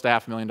close to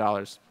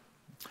 $500,000.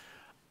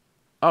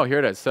 Oh, here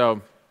it is.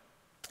 So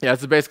yeah,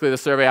 this is basically the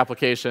survey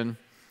application.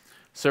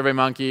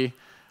 SurveyMonkey.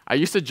 I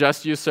used to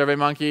just use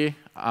SurveyMonkey,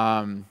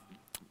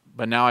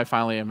 but now I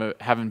finally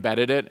have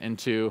embedded it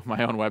into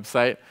my own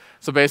website.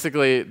 So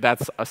basically,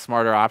 that's a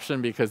smarter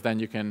option because then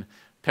you can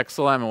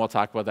pixel them, and we'll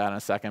talk about that in a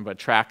second, but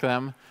track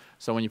them.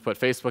 So when you put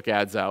Facebook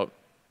ads out,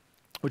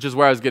 which is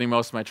where I was getting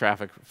most of my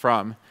traffic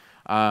from,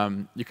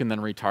 you can then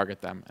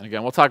retarget them. And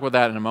again, we'll talk about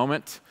that in a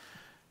moment.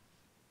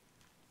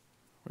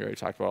 We already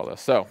talked about all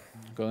this. So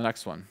go to the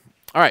next one.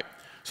 All right.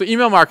 So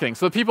email marketing.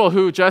 So the people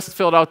who just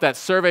filled out that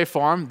survey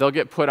form, they'll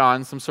get put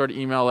on some sort of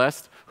email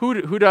list. Who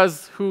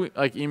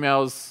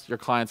emails your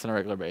clients on a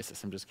regular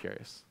basis? I'm just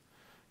curious.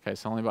 Okay,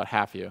 so only about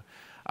half of you.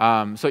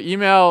 So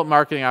email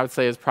marketing, I would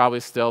say, is probably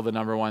still the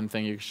 #1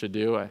 thing you should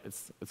do.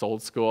 It's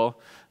old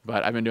school,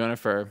 but I've been doing it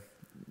for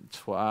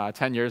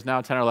 10 years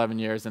now, 10 or 11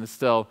 years, and it's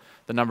still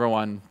the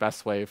 #1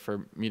 best way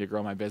for me to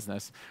grow my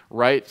business.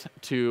 Write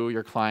to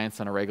your clients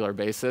on a regular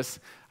basis.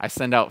 I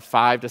send out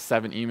 5 to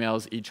 7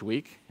 emails each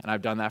week, and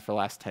I've done that for the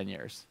last 10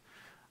 years.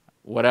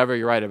 Whatever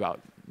you write about,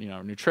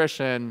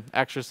 nutrition,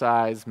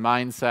 exercise,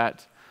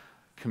 mindset,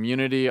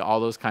 community, all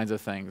those kinds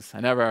of things. I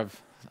never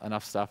have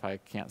enough stuff I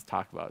can't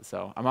talk about.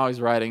 So I'm always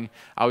writing,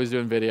 always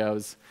doing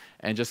videos,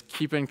 and just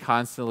keeping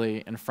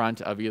constantly in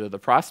front of either the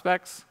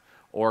prospects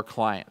or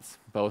clients.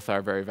 Both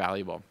are very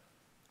valuable.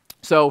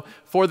 So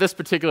for this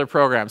particular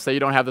program, say you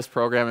don't have this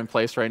program in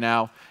place right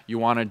now, you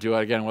want to do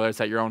it again, whether it's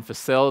at your own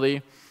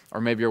facility, or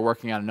maybe you're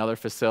working on another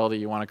facility,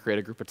 you want to create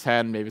a group of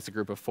 10, maybe it's a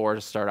group of 4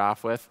 to start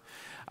off with.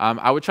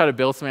 I would try to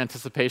build some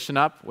anticipation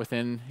up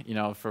within,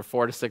 for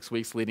 4 to 6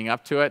 weeks leading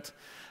up to it,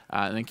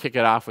 and then kick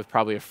it off with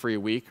probably a free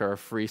week or a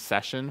free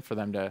session for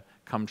them to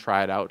come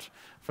try it out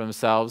for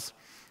themselves.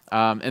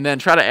 And then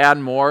try to add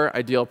more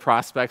ideal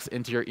prospects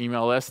into your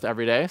email list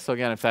every day. So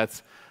again, if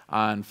that's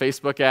on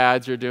Facebook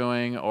ads you're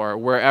doing or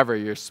wherever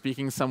you're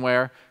speaking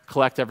somewhere,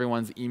 collect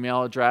everyone's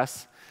email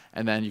address,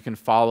 and then you can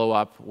follow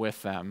up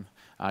with them,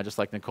 just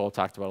like Nicole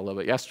talked about a little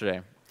bit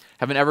yesterday.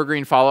 Have an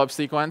evergreen follow-up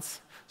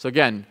sequence. So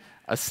again,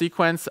 a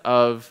sequence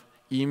of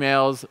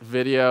emails,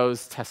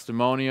 videos,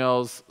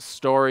 testimonials,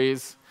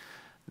 stories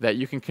that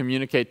you can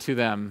communicate to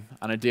them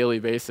on a daily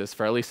basis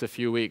for at least a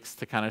few weeks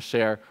to kind of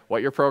share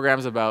what your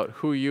program's about,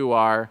 who you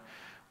are,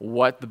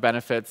 what the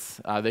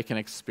benefits they can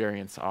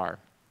experience are.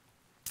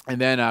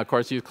 And then, of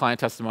course, use client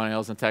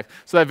testimonials and text.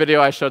 So that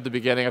video I showed at the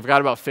beginning, I've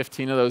got about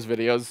 15 of those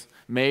videos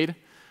made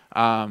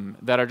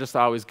that are just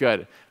always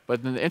good.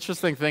 But the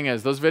interesting thing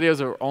is those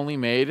videos were only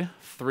made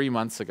 3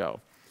 months ago.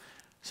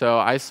 So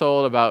I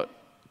sold about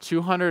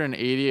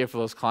 280 of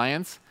those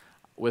clients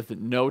with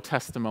no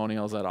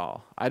testimonials at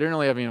all. I didn't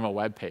really have even a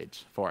web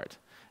page for it.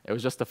 It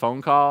was just a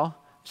phone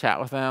call, chat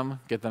with them,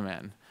 get them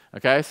in.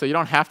 Okay, so you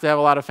don't have to have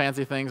a lot of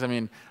fancy things. I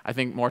mean, I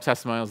think more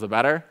testimonials the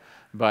better,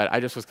 but I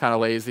just was kind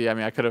of lazy. I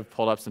mean, I could have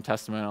pulled up some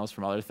testimonials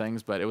from other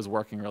things, but it was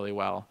working really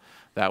well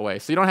that way.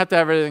 So you don't have to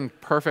have everything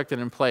perfect and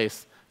in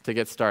place to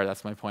get started.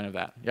 That's my point of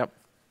that. Yep.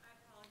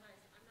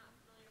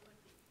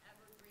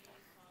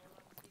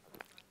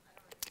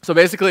 So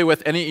basically,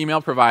 with any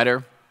email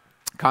provider,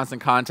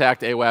 Constant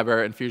Contact,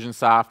 Aweber,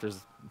 Infusionsoft, there's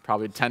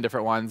probably 10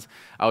 different ones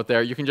out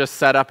there. You can just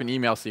set up an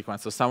email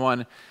sequence. So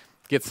someone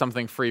gets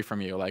something free from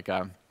you, like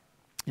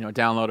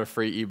download a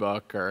free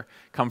ebook or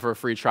come for a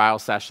free trial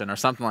session or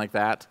something like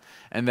that,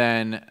 and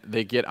then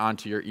they get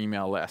onto your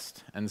email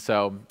list. And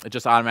so it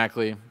just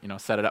automatically,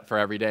 set it up for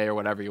every day or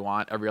whatever you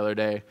want. Every other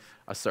day,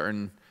 a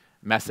certain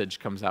message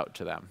comes out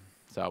to them.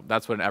 So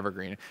that's what an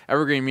evergreen.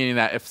 Evergreen meaning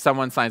that if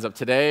someone signs up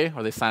today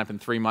or they sign up in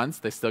 3 months,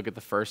 they still get the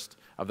first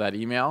of that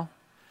email,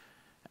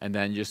 and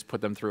then you just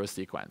put them through a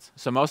sequence.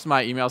 So most of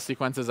my email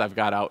sequences I've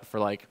got out for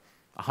like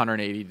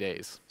 180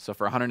 days. So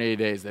for 180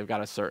 days, they've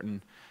got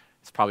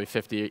it's probably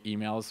 50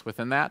 emails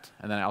within that,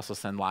 and then I also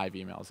send live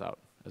emails out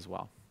as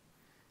well.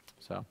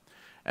 So,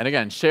 and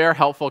again, share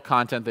helpful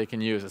content they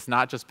can use. It's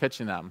not just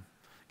pitching them,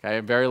 okay?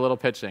 Very little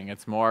pitching.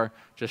 It's more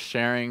just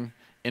sharing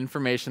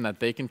information that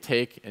they can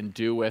take and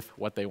do with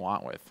what they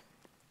want with.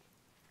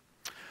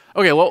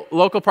 Okay,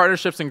 local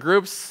partnerships and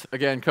groups.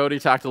 Again, Cody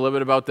talked a little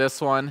bit about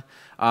this one.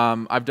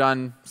 I've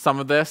done some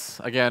of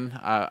this. Again,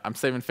 I'm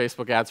saving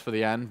Facebook ads for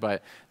the end,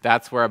 but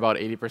that's where about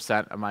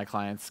 80% of my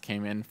clients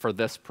came in for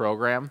this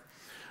program.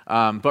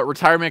 But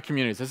retirement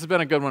communities, this has been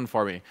a good one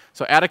for me.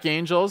 So Attic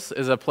Angels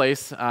is a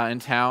place in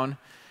town,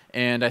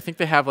 and I think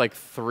they have like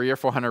 300 or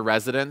 400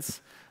 residents.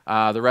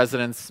 The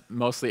residents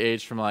mostly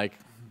aged from like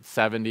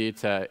 70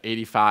 to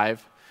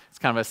 85. It's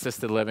kind of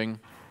assisted living.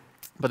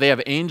 But they have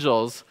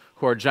angels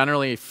who are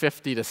generally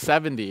 50 to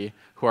 70,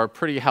 who are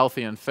pretty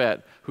healthy and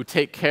fit, who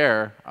take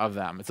care of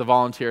them. It's a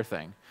volunteer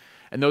thing.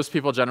 And those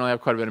people generally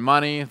have quite a bit of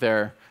money.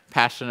 They're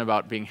passionate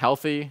about being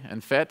healthy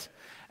and fit.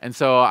 And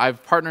so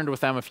I've partnered with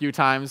them a few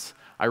times.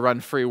 I run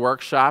free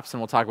workshops, and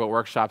we'll talk about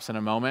workshops in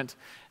a moment.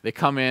 They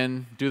come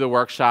in, do the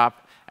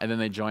workshop, and then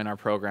they join our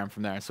program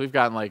from there. So we've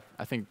gotten like,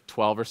 I think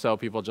 12 or so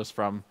people just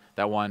from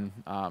that one,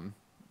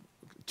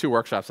 2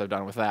 workshops I've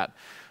done with that.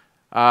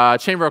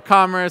 Chamber of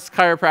Commerce,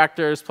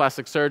 chiropractors,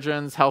 plastic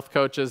surgeons, health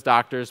coaches,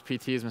 doctors,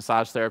 PTs,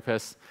 massage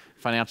therapists,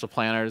 financial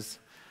planners.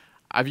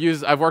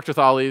 I've worked with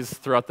all these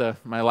throughout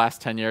my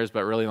last 10 years,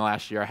 but really in the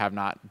last year I have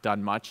not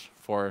done much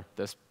for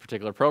this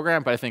particular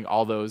program, but I think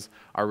all those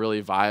are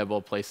really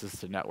viable places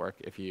to network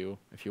if you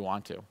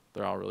want to.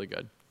 They're all really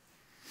good.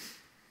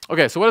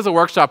 Okay, so what does a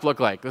workshop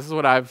look like? This is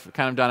what I've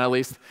kind of done at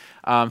least.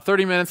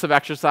 30 minutes of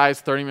exercise,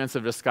 30 minutes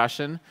of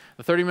discussion.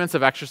 The 30 minutes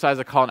of exercise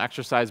I call an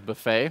exercise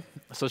buffet.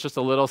 So it's just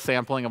a little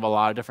sampling of a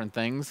lot of different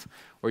things.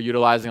 We're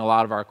utilizing a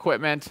lot of our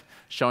equipment,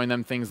 showing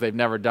them things they've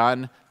never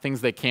done,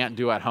 things they can't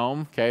do at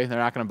home, okay? They're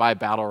not gonna buy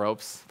battle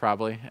ropes,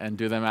 probably, and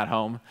do them at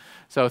home.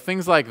 So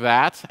things like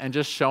that, and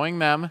just showing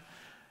them,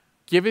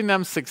 giving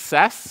them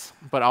success,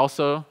 but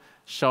also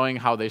showing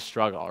how they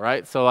struggle,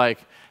 right? So like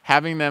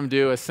having them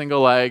do a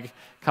single leg,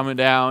 coming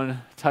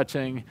down,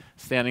 touching,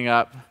 standing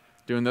up,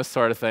 doing this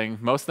sort of thing.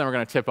 Most of them are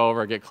going to tip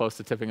over, get close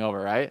to tipping over,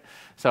 right?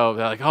 So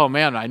they're like, oh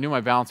man, I knew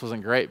my balance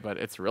wasn't great, but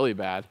it's really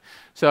bad.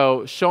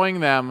 So showing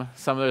them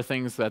some of the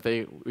things that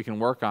we can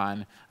work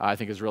on, I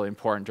think is really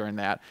important during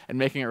that, and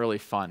making it really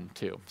fun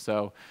too.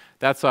 So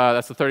that's the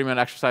 30-minute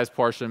exercise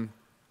portion.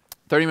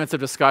 30 minutes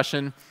of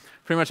discussion.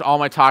 Pretty much all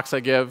my talks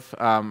I give,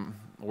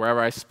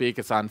 wherever I speak,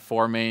 it's on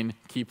 4 main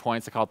key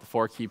points. I call it the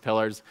 4 key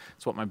pillars.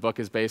 It's what my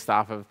book is based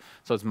off of.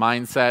 So it's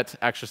mindset,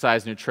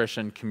 exercise,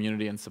 nutrition,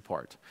 community, and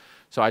support.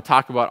 So I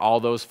talk about all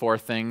those 4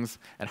 things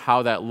and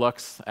how that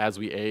looks as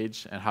we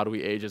age and how do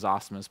we age as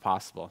awesome as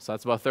possible. So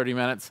that's about 30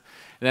 minutes.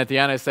 And at the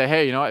end I say,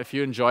 hey, you know what, if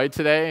you enjoyed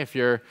today, if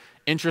you're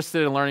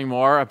interested in learning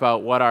more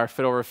about what our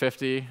Fit Over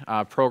 50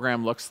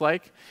 program looks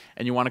like,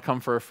 and you want to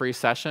come for a free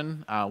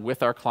session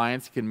with our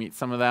clients, you can meet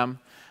some of them.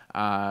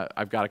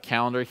 I've got a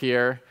calendar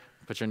here.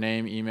 Put your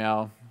name,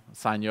 email,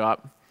 sign you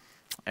up,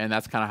 and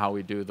that's kind of how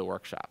we do the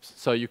workshops.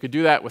 So you could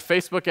do that with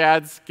Facebook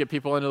ads, get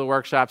people into the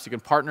workshops. You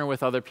can partner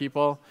with other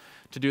people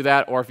to do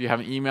that, or if you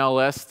have an email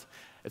list,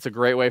 it's a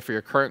great way for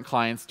your current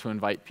clients to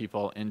invite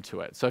people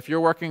into it. So if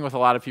you're working with a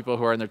lot of people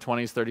who are in their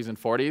 20s, 30s,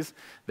 and 40s,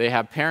 they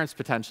have parents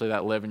potentially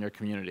that live in your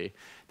community.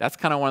 That's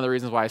kind of one of the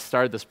reasons why I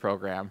started this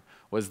program,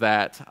 was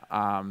that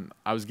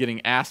I was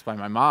getting asked by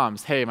my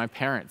moms, hey, my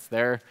parents,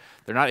 they're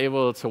not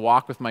able to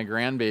walk with my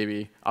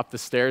grandbaby up the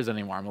stairs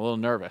anymore. I'm a little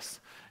nervous.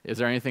 Is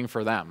there anything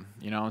for them?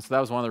 And so that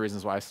was one of the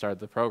reasons why I started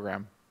the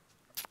program.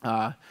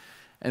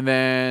 And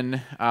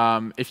then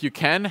if you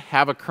can,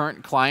 have a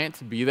current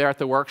client be there at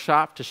the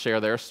workshop to share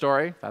their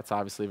story. That's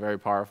obviously very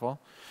powerful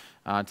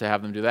to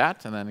have them do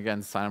that. And then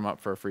again, sign them up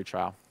for a free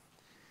trial.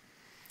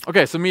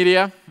 Okay, so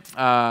media.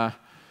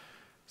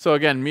 So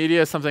again,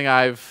 media is something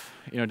I've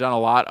done a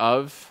lot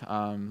of.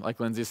 Like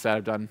Lindsay said,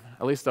 I've done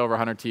at least over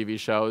 100 TV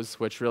shows,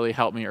 which really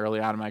helped me early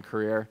on in my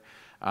career,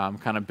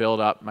 kind of build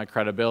up my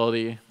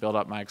credibility, build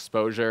up my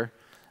exposure.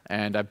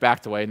 And I've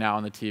backed away now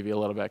on the TV a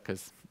little bit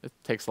because it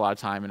takes a lot of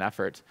time and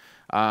effort.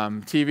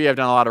 TV, I've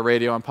done a lot of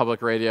radio and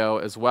public radio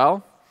as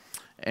well,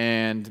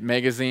 and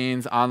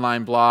magazines,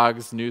 online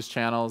blogs, news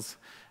channels.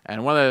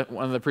 And one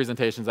of the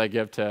presentations I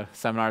give to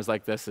seminars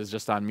like this is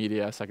just on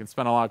media, so I can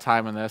spend a lot of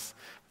time on this.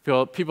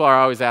 People are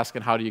always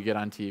asking, how do you get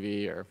on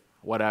TV or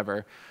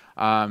whatever.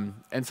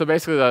 And so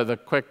basically the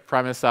quick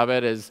premise of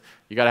it is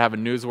you got to have a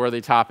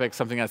newsworthy topic,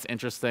 something that's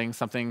interesting,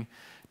 something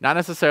not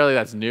necessarily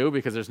that's new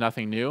because there's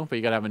nothing new, but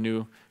you got to have a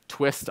new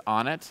twist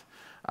on it.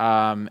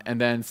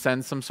 And then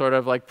send some sort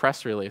of like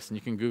press release. And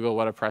you can Google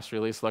what a press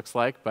release looks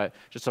like, but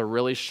just a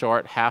really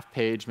short half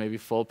page, maybe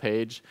full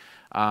page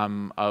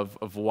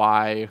of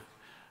why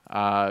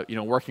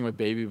working with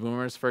baby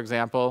boomers, for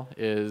example,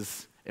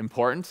 is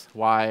important,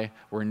 why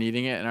we're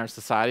needing it in our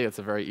society. It's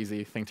a very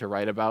easy thing to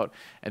write about.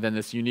 And then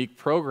this unique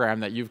program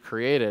that you've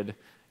created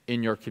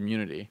in your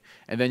community.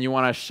 And then you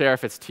want to share,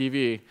 if it's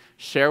TV,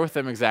 share with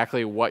them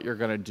exactly what you're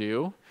going to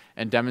do.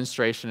 And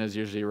demonstration is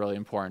usually really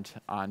important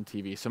on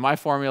TV. So my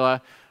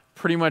formula,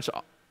 pretty much,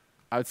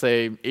 I would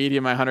say 80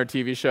 of my 100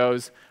 TV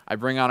shows, I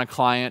bring on a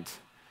client,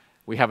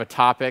 we have a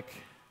topic.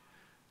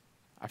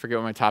 I forget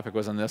what my topic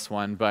was on this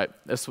one, but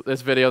this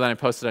video that I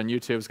posted on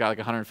YouTube has got like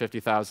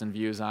 150,000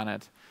 views on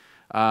it.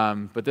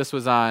 But this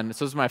was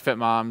my Fit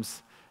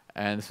Moms,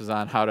 and this was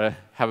on how to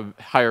have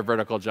a higher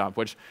vertical jump,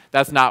 which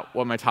that's not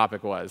what my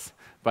topic was.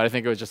 But I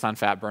think it was just on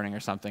fat burning or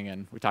something,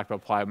 and we talked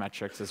about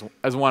plyometrics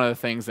as one of the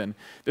things. And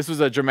this was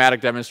a dramatic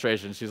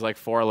demonstration. She's like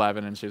 4'11",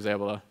 and she was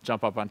able to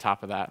jump up on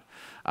top of that.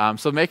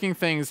 So making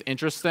things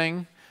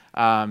interesting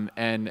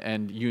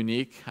and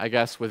unique, I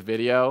guess, with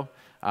video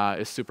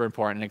is super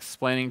important. And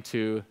explaining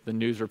to the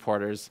news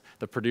reporters,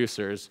 the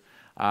producers,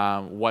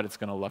 what it's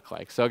going to look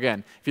like. So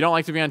again, if you don't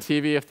like to be on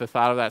TV, if the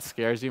thought of that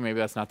scares you, maybe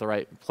that's not the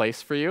right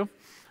place for you.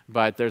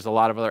 But there's a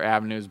lot of other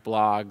avenues,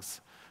 blogs,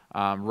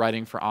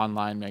 writing for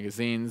online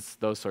magazines,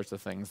 those sorts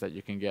of things that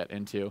you can get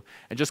into.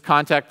 And just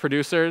contact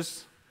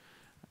producers,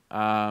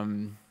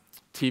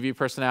 TV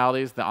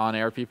personalities, the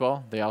on-air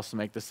people. They also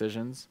make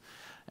decisions.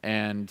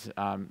 And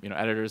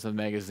editors of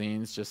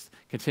magazines, just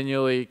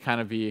continually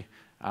kind of be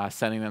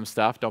sending them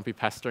stuff. Don't be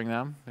pestering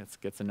them. It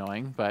gets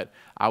annoying. But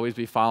always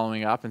be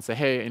following up and say,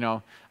 hey,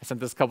 I sent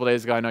this a couple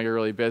days ago. I know you're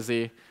really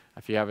busy.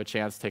 If you have a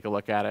chance, take a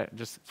look at it.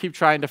 Just keep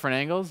trying different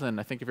angles, and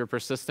I think if you're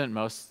persistent,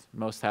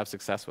 most have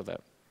success with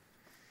it.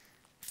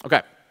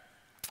 Okay,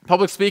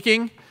 public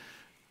speaking,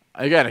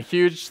 again, a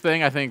huge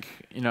thing. I think,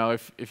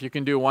 if you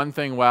can do one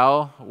thing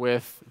well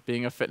with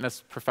being a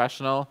fitness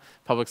professional,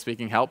 public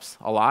speaking helps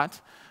a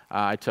lot.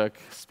 I took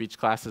speech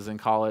classes in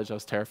college. I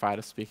was terrified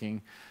of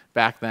speaking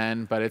back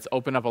then, but it's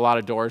opened up a lot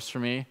of doors for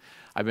me.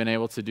 I've been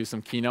able to do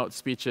some keynote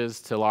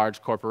speeches to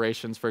large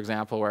corporations, for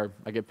example, where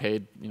I get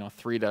paid,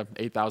 $3,000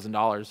 to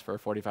 $8,000 for a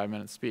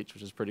 45-minute speech,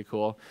 which is pretty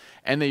cool.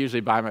 And they usually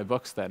buy my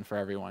books then for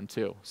everyone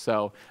too.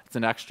 So it's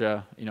an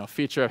extra,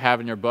 feature of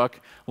having your book.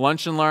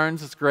 Lunch and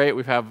Learns is great.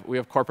 We have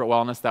corporate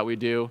wellness that we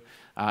do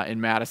in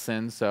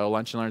Madison. So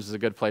Lunch and Learns is a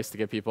good place to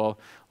get people.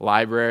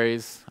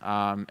 Libraries,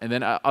 and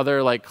then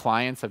other like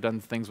clients. I've done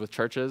things with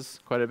churches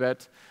quite a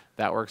bit.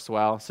 That works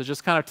well. So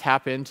just kind of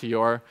tap into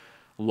your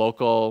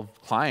local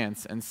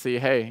clients and see,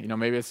 hey,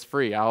 maybe it's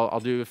free. I'll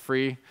do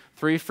three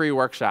free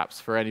workshops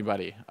for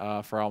anybody,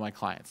 for all my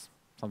clients,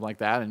 something like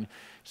that, and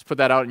just put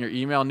that out in your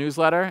email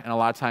newsletter. And a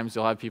lot of times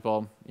you'll have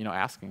people,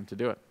 asking to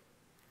do it.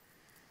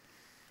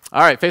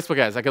 All right, Facebook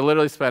ads. I could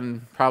literally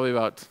spend probably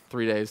about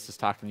 3 days just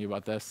talking to you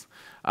about this,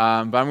 but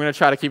I'm going to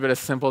try to keep it as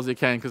simple as you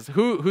can. Because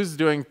who's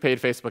doing paid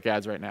Facebook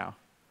ads right now?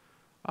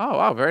 Oh,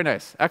 wow, very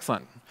nice,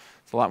 excellent.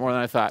 It's a lot more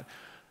than I thought.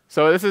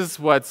 So this is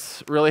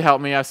what's really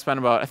helped me. I've spent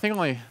about, I think,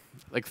 only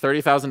like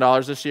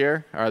 $30,000 this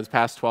year, or this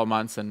past 12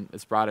 months, and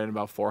it's brought in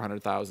about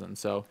 $400,000.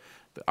 So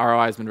the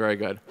ROI has been very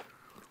good.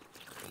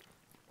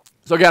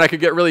 So again, I could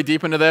get really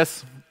deep into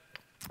this.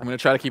 I'm going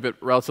to try to keep it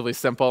relatively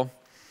simple.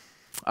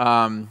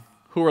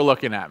 Who we're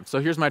looking at. So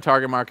here's my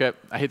target market.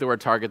 I hate the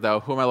word target, though.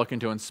 Who am I looking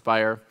to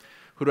inspire?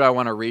 Who do I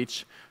want to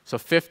reach? So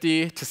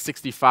 50 to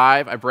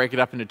 65, I break it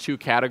up into two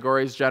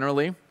categories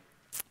generally,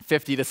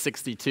 50 to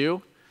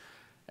 62,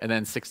 and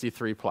then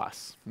 63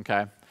 plus,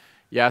 okay?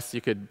 Yes,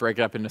 you could break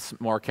it up into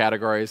more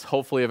categories.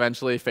 Hopefully,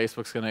 eventually,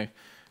 Facebook's going to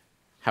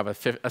have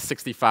a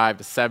 65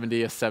 to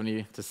 70, a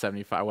 70 to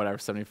 75, whatever,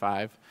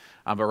 75.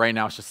 But right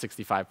now, it's just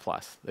 65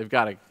 plus. They've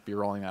got to be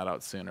rolling that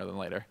out sooner than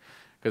later.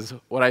 Because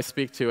what I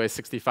speak to a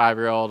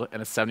 65-year-old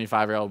and a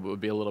 75-year-old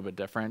would be a little bit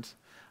different.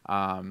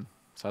 So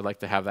I'd like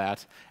to have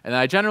that. And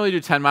then I generally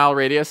do 10-mile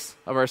radius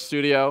of our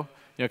studio.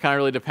 It kind of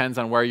really depends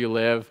on where you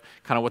live,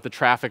 kind of what the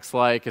traffic's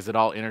like. Is it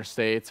all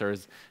interstates, or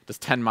does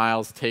 10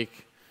 miles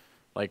take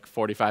like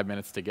 45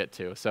 minutes to get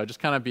to? So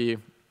just kind of be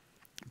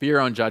your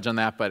own judge on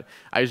that, but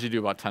I usually do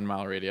about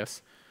 10-mile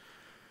radius.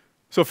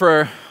 So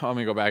let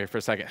me go back for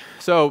a second.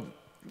 So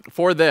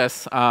for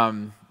this,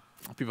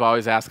 people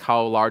always ask,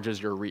 how large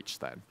is your reach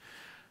then?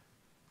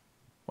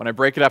 When I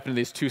break it up into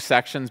these two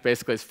sections,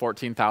 basically it's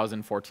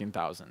 14,000,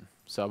 14,000.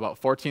 So about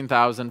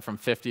 14,000 from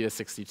 50 to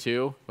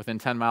 62 within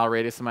 10-mile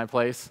radius of my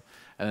place,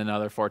 and then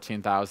another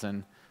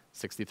 14,000,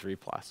 63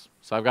 plus.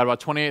 So I've got about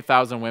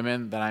 28,000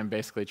 women that I'm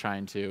basically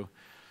trying to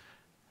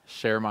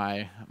share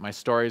my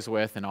stories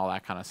with and all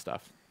that kind of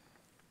stuff.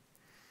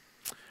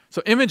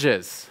 So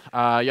images.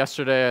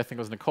 Yesterday, I think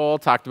it was Nicole,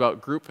 talked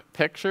about group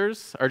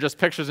pictures, or just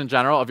pictures in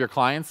general of your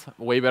clients,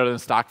 way better than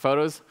stock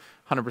photos.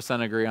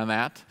 100% agree on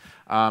that.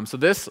 So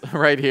this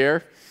right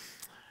here,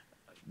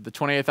 the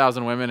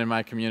 28,000 women in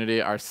my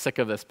community are sick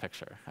of this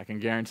picture. I can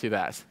guarantee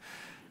that.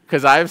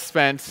 Because I've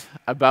spent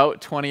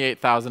about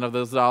 28,000 of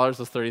those dollars,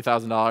 those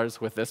 $30,000,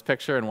 with this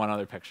picture and one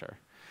other picture.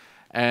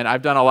 And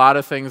I've done a lot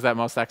of things that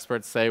most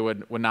experts say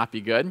would not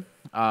be good,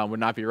 would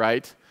not be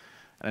right.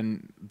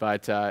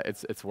 But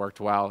it's worked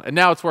well. And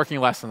now it's working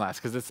less and less,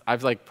 because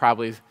I've like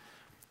probably,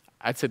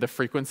 I'd say the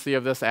frequency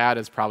of this ad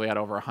is probably at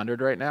over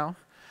 100 right now.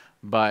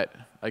 But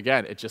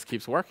again, it just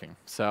keeps working.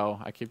 So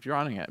I keep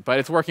running it. But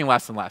it's working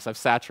less and less. I've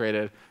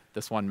saturated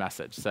this one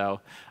message. So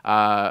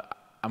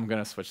I'm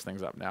going to switch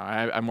things up now.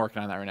 I'm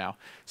working on that right now.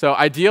 So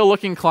ideal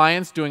looking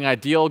clients doing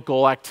ideal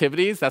goal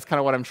activities. That's kind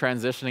of what I'm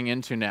transitioning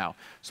into now.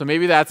 So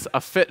maybe that's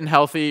a fit and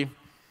healthy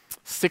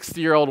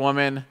 60-year-old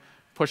woman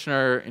pushing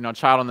her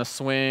child on the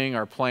swing,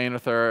 or playing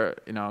with her,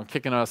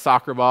 kicking a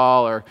soccer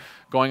ball, or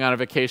going on a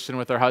vacation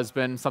with her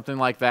husband, something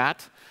like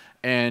that.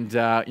 And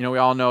we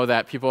all know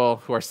that people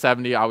who are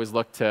 70 always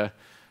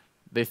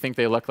they think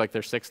they look like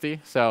they're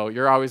 60. So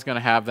you're always going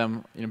to have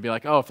them be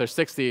like, oh, if they're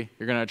 60,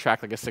 you're going to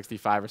attract like a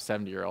 65 or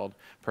 70-year-old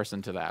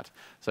person to that.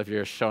 So if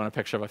you're showing a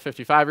picture of a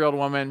 55-year-old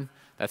woman,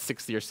 that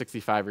 60 or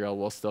 65-year-old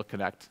will still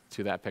connect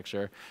to that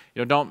picture.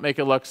 Don't make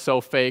it look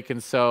so fake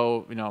and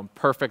so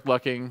perfect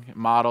looking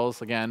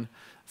models. Again,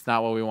 it's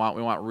not what we want.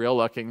 We want real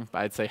looking, but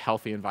I'd say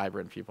healthy and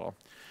vibrant people.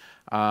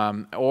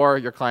 Or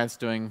your clients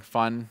doing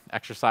fun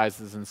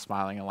exercises and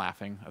smiling and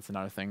laughing. That's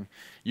another thing.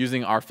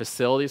 Using our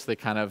facilities, so they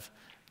kind of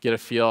get a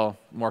feel,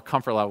 more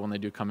comfort level when they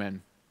do come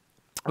in.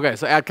 Okay,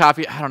 so ad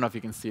copy. I don't know if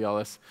you can see all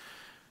this.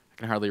 I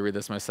can hardly read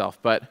this myself.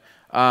 But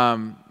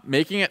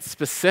making it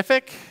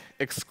specific,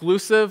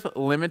 exclusive,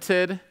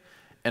 limited,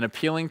 and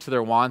appealing to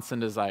their wants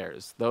and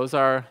desires.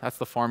 That's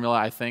the formula,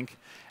 I think.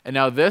 And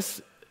now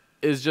this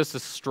is just a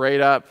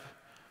straight up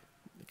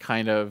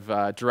kind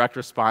of direct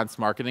response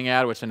marketing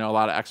ad, which I know a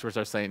lot of experts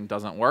are saying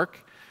doesn't work,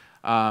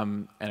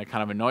 and it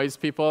kind of annoys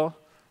people.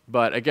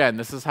 But again,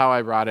 this is how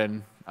I brought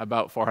in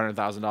about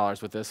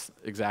 $400,000 with this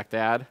exact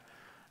ad.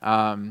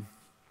 Again,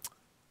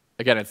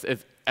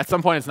 at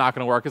some point it's not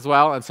going to work as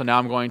well, and so now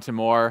I'm going to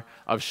more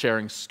of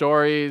sharing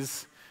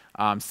stories,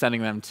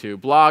 sending them to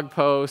blog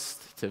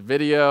posts, to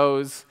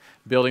videos,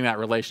 building that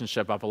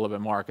relationship up a little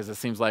bit more, because it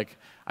seems like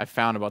I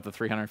found about the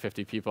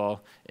 350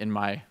 people in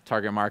my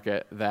target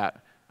market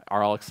that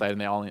are all excited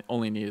and they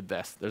only needed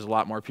this. There's a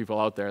lot more people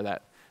out there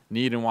that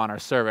need and want our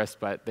service,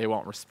 but they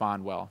won't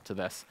respond well to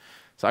this.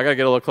 So I got to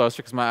get a little closer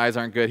because my eyes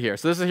aren't good here.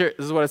 So this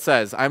is what it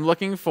says. I'm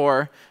looking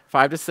for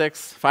 5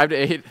 to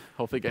 8,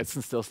 hopefully guys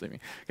can still see me.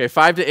 Okay,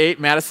 5 to 8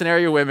 Madison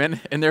area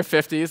women in their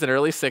 50s and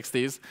early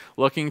 60s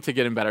looking to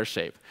get in better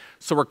shape.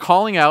 So we're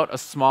calling out a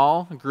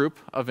small group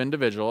of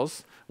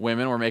individuals,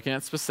 women, we're making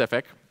it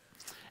specific,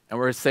 and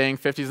we're saying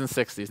 50s and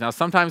 60s. Now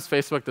sometimes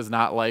Facebook does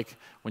not like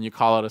when you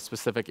call out a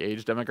specific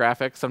age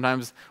demographic.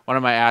 Sometimes one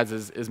of my ads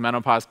is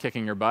menopause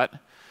kicking your butt,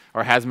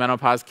 or has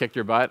menopause kicked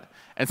your butt?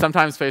 And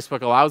sometimes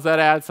Facebook allows that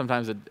ad,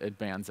 sometimes it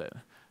bans it.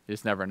 You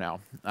just never know.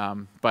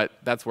 But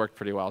that's worked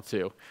pretty well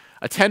too.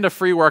 Attend a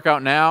free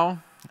workout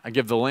now. I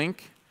give the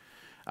link.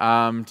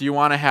 Do you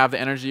want to have the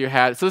energy you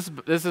had? So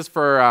this is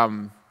for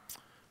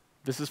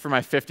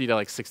my 50 to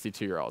like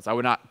 62-year-olds. I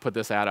would not put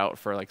this ad out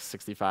for like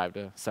 65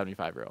 to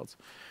 75-year-olds.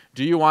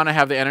 Do you want to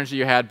have the energy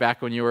you had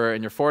back when you were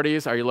in your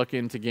 40s? Are you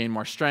looking to gain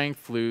more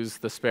strength, lose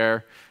the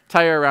spare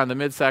tire around the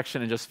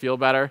midsection, and just feel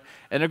better?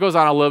 And it goes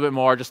on a little bit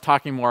more, just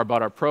talking more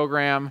about our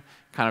program,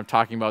 kind of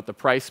talking about the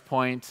price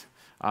point,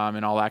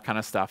 and all that kind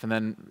of stuff. And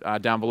then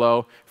down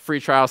below, free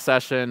trial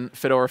session,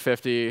 fit over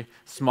 50,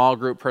 small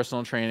group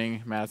personal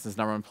training, Madison's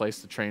 #1 place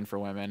to train for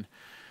women.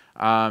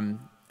 And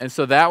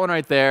so that one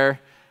right there,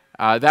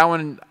 that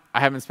one I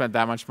haven't spent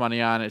that much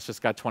money on. It's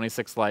just got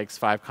 26 likes,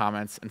 5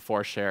 comments, and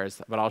 4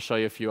 shares. But I'll show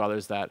you a few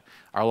others that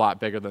are a lot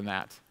bigger than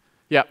that.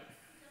 Yep.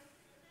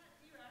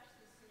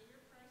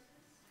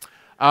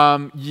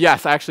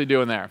 Yes, I actually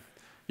do in there.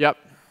 Yep.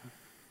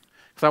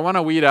 Because I want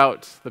to weed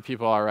out the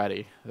people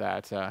already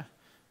that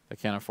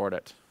can't afford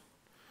it.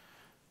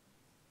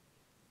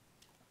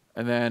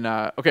 And then,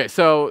 okay,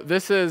 so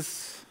this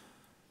is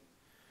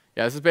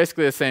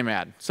basically the same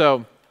ad.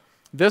 So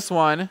this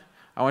one,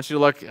 I want you to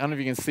look, I don't know if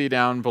you can see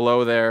down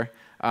below there,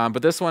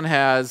 but this one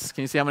has,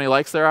 can you see how many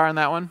likes there are in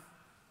that one?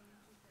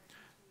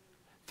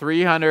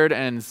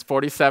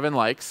 347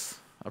 likes,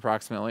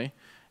 approximately,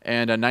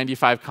 and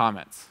 95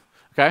 comments.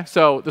 Okay,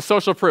 so the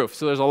social proof.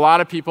 So there's a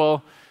lot of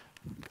people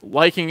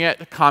liking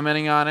it,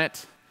 commenting on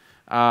it.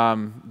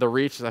 The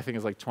reach, I think,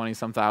 is like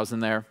 20-some thousand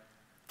there.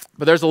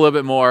 But there's a little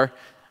bit more.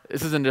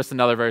 This isn't just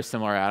another very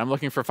similar ad. I'm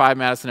looking for 5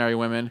 Madison area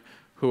women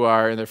who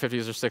are in their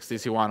 50s or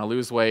 60s who want to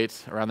lose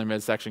weight around their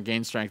midsection,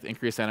 gain strength,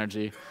 increase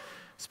energy.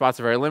 Spots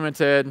are very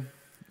limited.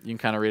 You can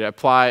kind of read it,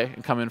 apply,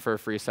 and come in for a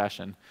free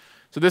session.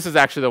 So this is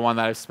actually the one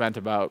that I've spent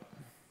about,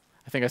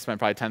 I think I spent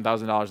probably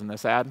 $10,000 in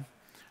this ad.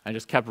 I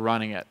just kept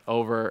running it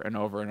over and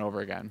over and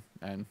over again.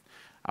 And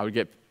I would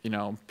get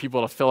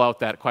people to fill out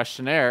that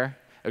questionnaire.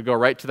 It would go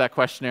right to that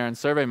questionnaire in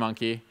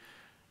SurveyMonkey,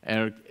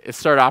 and it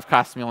started off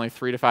costing me only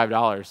 $3 to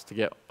 $5 to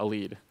get a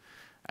lead.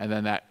 And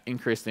then that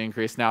increased and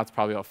increased. Now it's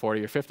probably about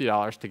 $40 or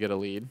 $50 to get a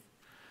lead.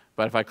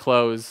 But if I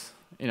close,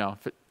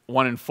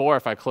 1 in 4,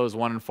 if I close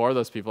 1 in 4 of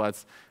those people,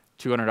 that's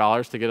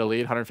 $200 to get a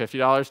lead,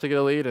 $150 to get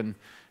a lead, and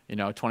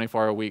a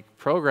 24-week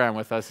program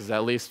with us is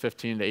at least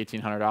 $1,500 to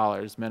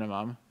 $1,800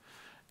 minimum.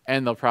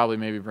 And they'll probably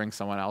maybe bring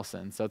someone else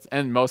in.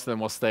 And most of them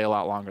will stay a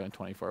lot longer than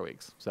 24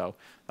 weeks. So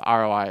the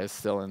ROI is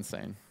still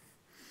insane.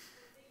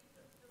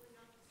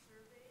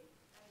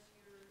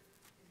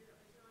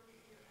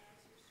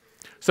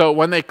 So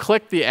when they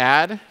click the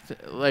ad,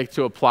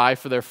 to apply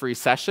for their free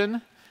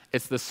session,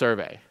 it's the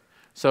survey.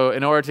 So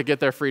in order to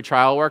get their free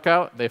trial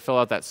workout, they fill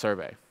out that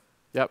survey.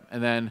 Yep,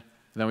 and then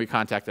we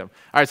contact them.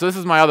 All right, so this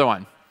is my other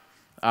one.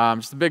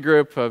 Just a big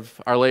group of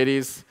our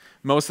ladies.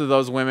 Most of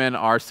those women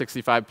are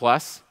 65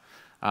 plus.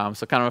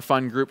 So kind of a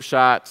fun group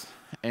shot.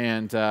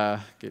 And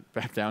get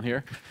back down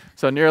here.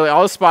 So nearly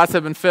all the spots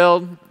have been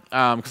filled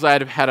because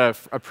I had a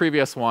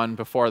previous one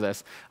before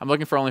this. I'm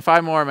looking for only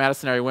 5 more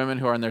Madison area women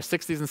who are in their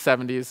 60s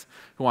and 70s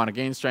who want to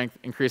gain strength,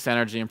 increase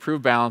energy,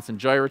 improve balance,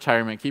 enjoy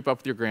retirement, keep up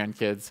with your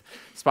grandkids.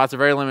 Spots are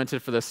very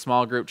limited for this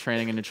small group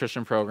training and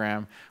nutrition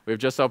program. We've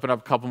just opened up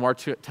a couple more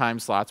time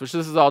slots, which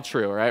this is all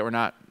true, right? We're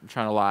not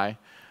trying to lie.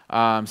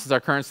 Since our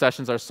current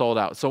sessions are sold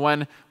out. So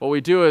what we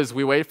do is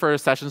we wait for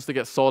sessions to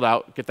get sold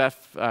out, get that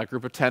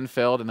group of 10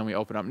 filled, and then we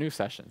open up new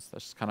sessions.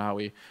 That's just kind of how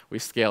we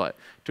scale it.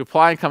 To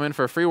apply and come in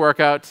for a free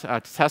workout,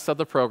 to test out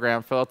the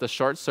program, fill out the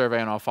short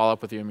survey, and I'll follow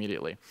up with you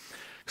immediately.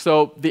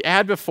 So the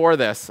ad before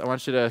this, I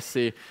want you to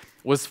see,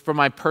 was from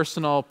my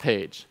personal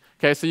page.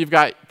 Okay, so you've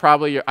got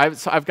probably,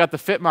 I've got the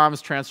Fit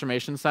Moms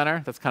Transformation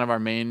Center. That's kind of our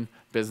main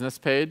business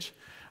page.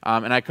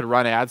 And I could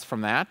run ads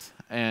from that,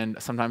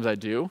 and sometimes I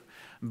do.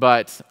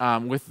 But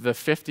with the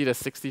 50 to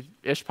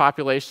 60-ish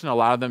population, a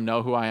lot of them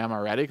know who I am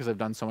already because I've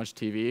done so much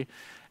TV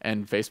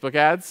and Facebook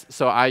ads.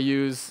 So I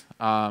use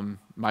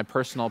my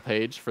personal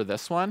page for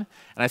this one.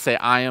 And I say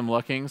I am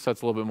looking, so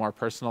it's a little bit more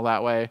personal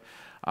that way.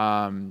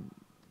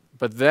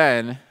 But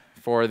then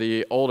for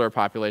the older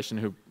population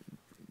who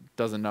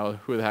doesn't know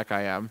who the heck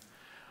I am,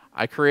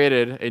 I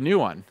created a new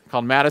one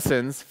called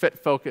Madison's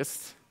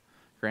Fit-Focused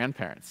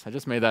Grandparents. I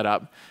just made that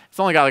up. It's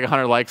only got like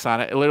 100 likes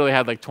on it. It literally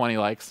had like 20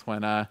 likes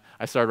when I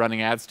started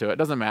running ads to it. It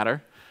doesn't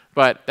matter.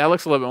 But that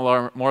looks a little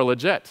bit more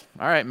legit.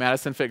 All right,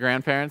 Madison Fit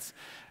Grandparents.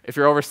 If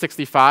you're over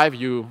 65,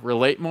 you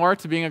relate more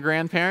to being a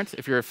grandparent.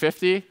 If you're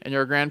 50 and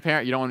you're a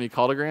grandparent, you don't want to be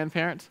called a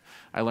grandparent.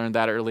 I learned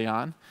that early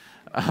on.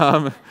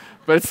 But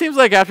it seems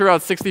like after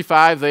about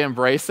 65, they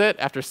embrace it.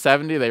 After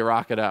 70, they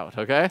rock it out,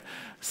 okay?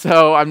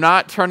 So I'm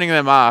not turning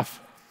them off.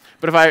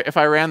 But if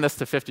I ran this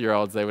to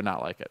 50-year-olds, they would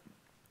not like it,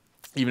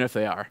 even if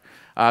they are.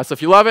 So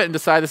if you love it and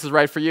decide this is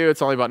right for you,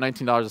 it's only about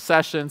 $19 a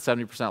session,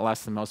 70%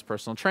 less than most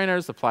personal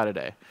trainers. Apply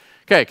today.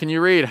 Okay, can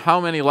you read how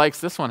many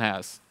likes this one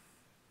has?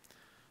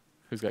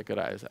 Who's got good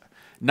eyes?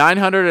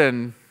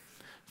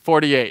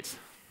 948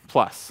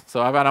 plus.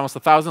 So I've got almost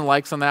 1,000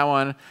 likes on that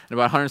one and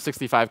about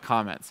 165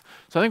 comments.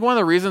 So I think one of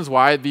the reasons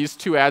why these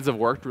two ads have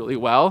worked really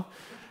well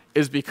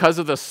is because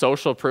of the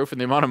social proof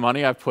and the amount of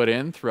money I've put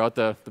in throughout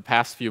the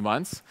past few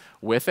months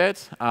with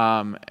it.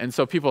 And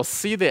so people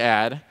see the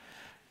ad,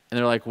 and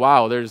they're like,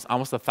 wow, there's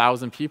almost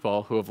 1,000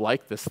 people who have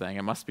liked this thing.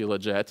 It must be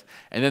legit.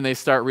 And then they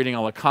start reading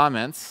all the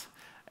comments,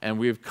 and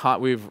we've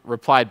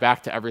replied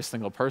back to every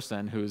single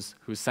person who's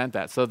sent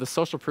that. So the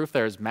social proof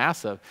there is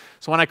massive.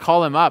 So when I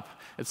call them up,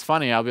 it's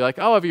funny. I'll be like,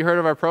 oh, have you heard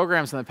of our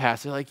programs in the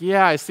past? They're like,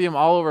 yeah, I see them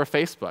all over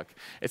Facebook.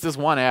 It's this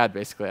one ad,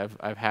 basically,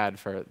 I've had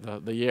for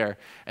the year.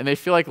 And they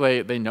feel like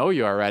they know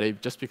you already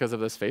just because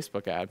of this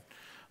Facebook ad.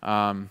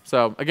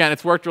 So again,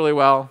 it's worked really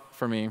well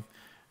for me.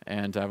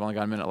 And I've only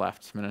got a minute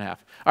left, minute and a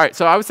half. All right,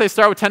 so I would say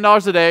start with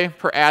 $10 a day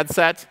per ad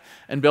set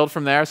and build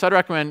from there. So I'd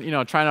recommend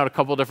trying out a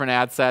couple different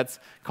ad sets,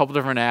 a couple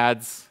different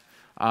ads,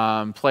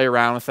 play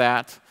around with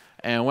that.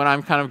 And when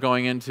I'm kind of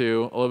going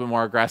into a little bit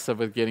more aggressive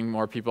with getting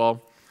more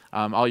people,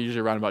 I'll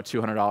usually run about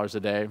 $200 a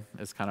day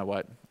is kind of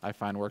what I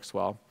find works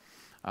well.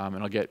 And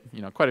I'll get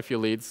quite a few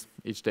leads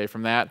each day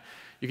from that.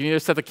 You can either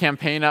set the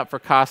campaign up for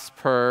cost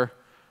per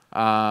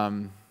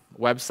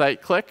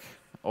website click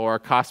or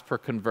cost per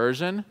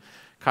conversion.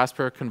 Cost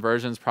per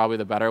conversion is probably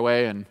the better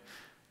way. And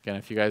again,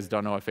 if you guys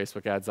don't know what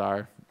Facebook ads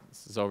are,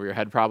 this is over your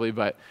head probably,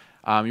 but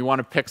you want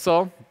to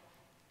pixel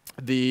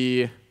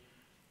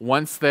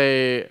once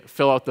they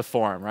fill out the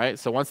form, right?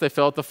 So once they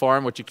fill out the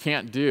form, which you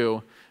can't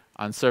do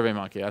on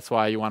SurveyMonkey, that's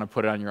why you want to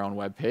put it on your own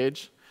web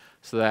page,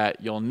 so that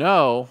you'll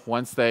know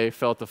once they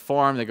fill out the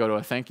form, they go to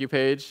a thank you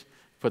page,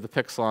 put the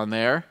pixel on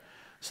there,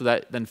 so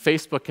that then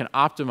Facebook can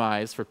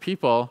optimize for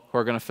people who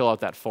are going to fill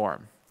out that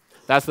form.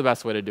 That's the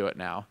best way to do it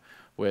now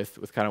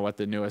with kind of what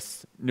the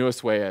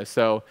newest way is.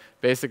 So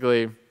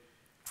basically,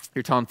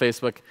 you're telling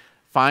Facebook,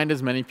 find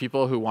as many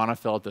people who want to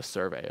fill out this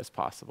survey as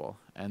possible,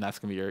 and that's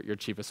going to be your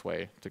cheapest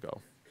way to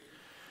go.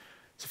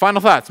 So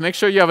final thoughts, make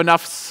sure you have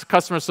enough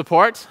customer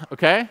support,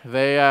 okay?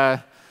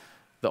 The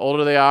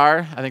older they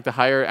are, I think the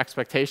higher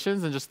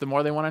expectations and just the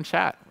more they want to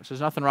chat, which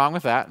there's nothing wrong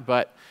with that,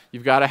 but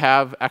you've got to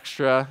have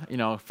extra,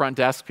 front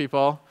desk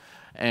people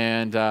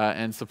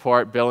and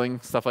support,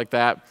 billing, stuff like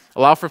that.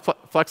 Allow for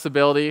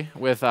flexibility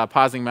with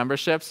pausing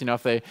memberships.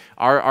 If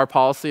our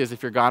policy is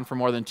if you're gone for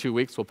more than 2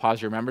 weeks, we'll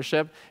pause your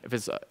membership.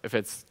 If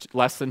it's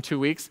less than 2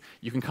 weeks,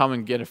 you can come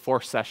and get a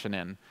 4th session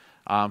in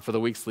for the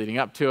weeks leading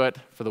up to it,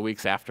 for the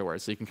weeks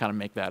afterwards. So you can kind of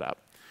make that up.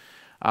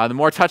 The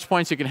more touch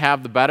points you can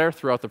have, the better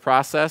throughout the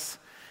process.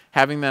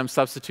 Having them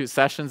substitute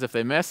sessions if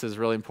they miss is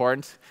really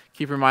important.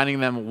 Keep reminding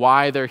them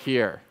why they're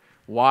here.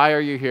 Why are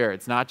you here?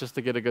 It's not just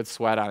to get a good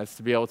sweat on. It's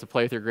to be able to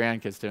play with your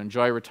grandkids, to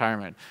enjoy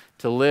retirement,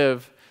 to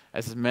live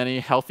as many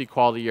healthy,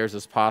 quality years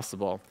as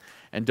possible.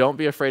 And don't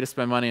be afraid to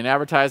spend money in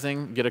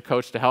advertising. Get a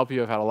coach to help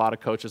you. I've had a lot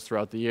of coaches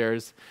throughout the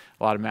years.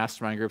 A lot of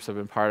mastermind groups I've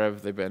been part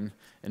of. They've been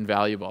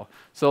invaluable.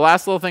 So the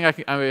last little thing I'm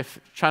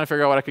trying to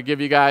figure out what I could give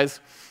you guys.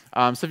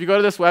 So if you go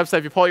to this website,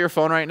 if you pull out your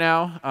phone right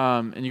now,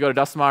 and you go to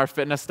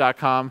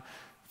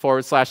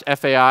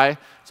dustinmherfitness.com/FAI.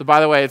 So by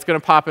the way, it's going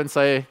to pop and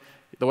say,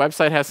 the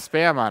website has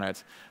spam on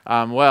it.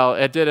 Well,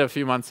 it did a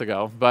few months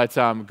ago, but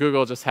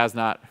Google just has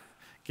not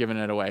given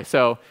it away.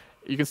 So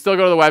you can still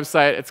go to the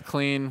website. It's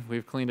clean.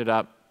 We've cleaned it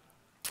up.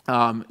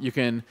 You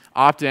can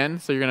opt in,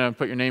 so you're going to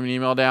put your name and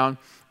email down.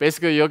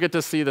 Basically, you'll get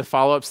to see the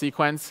follow-up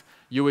sequence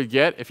you would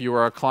get if you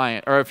were a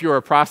client, or if you were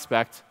a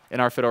prospect in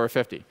our Fit Over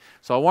 50.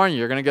 So I'll warn you,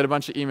 you're going to get a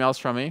bunch of emails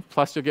from me,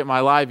 plus you'll get my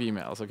live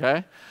emails,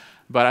 okay?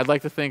 But I'd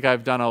like to think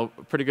I've done a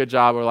pretty good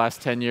job over the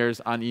last 10 years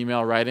on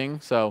email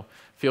writing, so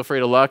feel free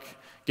to look,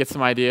 get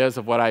some ideas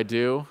of what I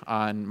do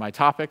on my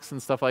topics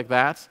and stuff like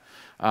that.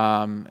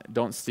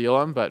 Don't steal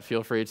them, but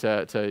feel free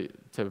to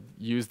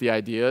use the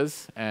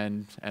ideas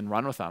and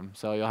run with them.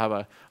 So you'll have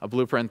a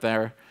blueprint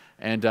there,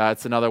 and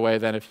it's another way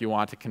then if you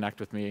want to connect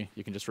with me,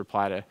 you can just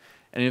reply to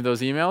any of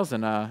those emails,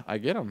 and I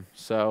get them.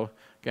 So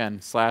again,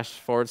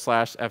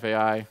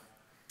 //FAI,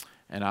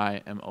 and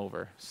I am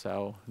over.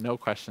 So no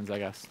questions, I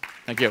guess.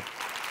 Thank you.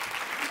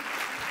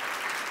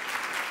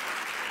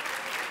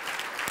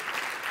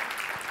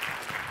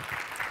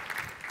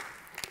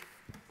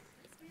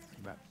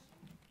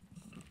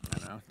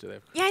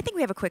 Yeah, I think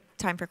we have a quick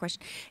time for a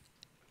question.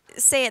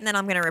 Say it, and then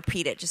I'm going to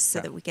repeat it just so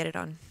that we get it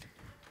on.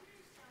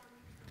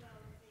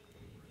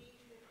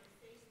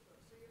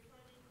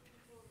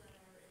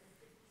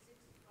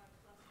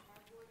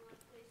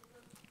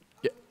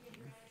 Yeah,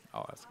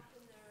 I'll ask.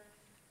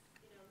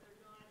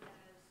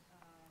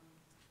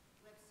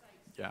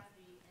 Yeah.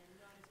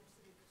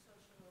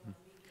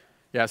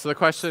 Yeah. So the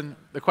question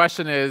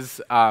is,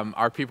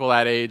 are people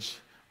that age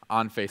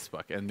on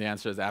Facebook? And the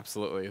answer is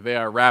absolutely. They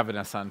are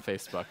ravenous on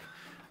Facebook.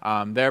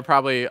 They're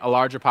probably a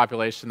larger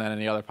population than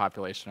any other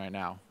population right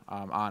now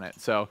on it.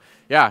 So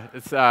yeah,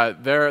 it's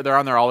they're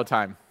on there all the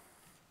time.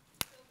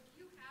 So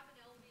do you have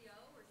an LBO,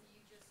 or do you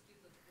just do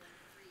the free?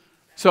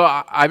 So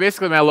I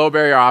basically, my low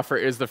barrier offer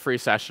is the free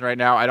session right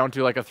now. I don't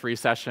do like a 3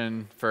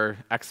 session for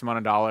X amount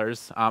of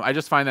dollars. I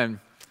just find them,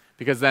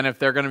 because then if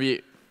they're going to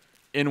be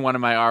in one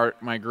of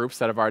my groups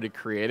that I've already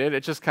created,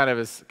 it just kind of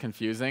is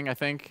confusing, I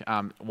think.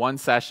 One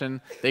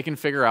session, they can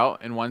figure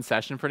out in one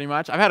session pretty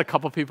much. I've had a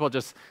couple people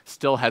just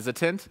still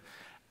hesitant.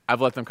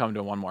 I've let them come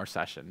to one more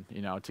session,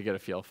 to get a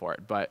feel for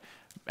it. But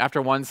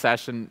after one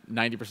session,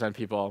 90% of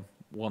people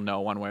will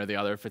know one way or the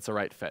other if it's a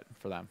right fit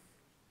for them.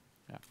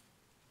 Yeah.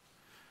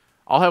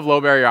 I'll have low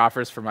barrier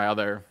offers for my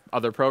other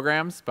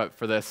programs, but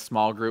for this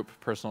small group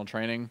personal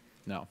training,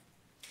 no.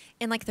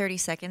 In like 30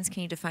 seconds,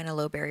 can you define a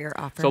low barrier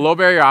offer? So low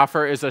barrier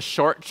offer is a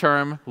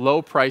short-term,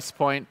 low price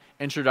point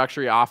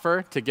introductory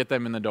offer to get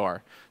them in the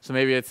door. So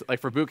maybe it's like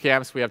for boot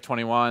camps, we have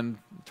 21,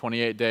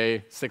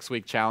 28-day,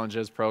 6-week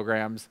challenges,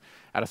 programs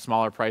at a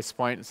smaller price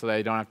point so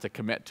they don't have to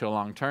commit to a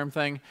long-term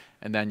thing.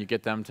 And then you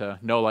get them to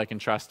know, like,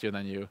 and trust you, and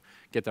then you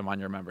get them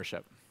on your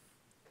membership.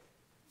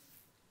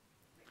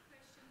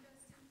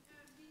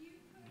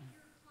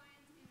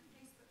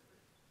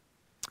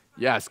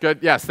 Yes, good.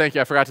 Yes, thank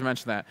you. I forgot to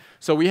mention that.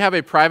 So we have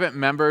a private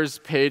members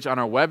page on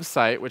our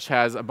website, which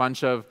has a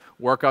bunch of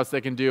workouts they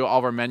can do, all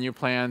of our menu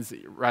plans,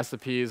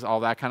 recipes,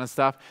 all that kind of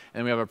stuff.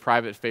 And we have a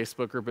private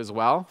Facebook group as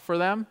well for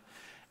them.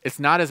 It's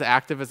not as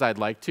active as I'd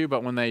like to,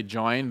 but when they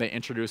join, they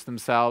introduce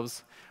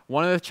themselves.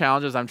 One of the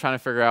challenges I'm trying to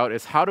figure out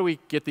is how do we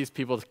get these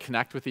people to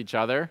connect with each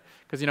other?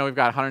 Because, we've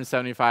got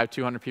 175,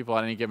 200 people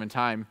at any given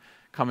time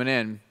coming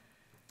in.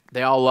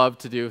 They all love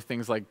to do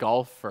things like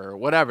golf or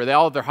whatever. They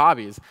all have their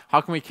hobbies.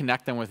 How can we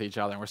connect them with each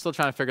other? And we're still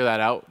trying to figure that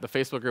out. The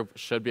Facebook group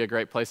should be a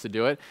great place to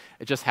do it.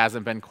 It just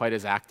hasn't been quite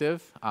as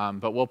active,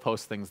 but we'll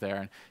post things there.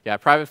 And yeah,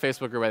 private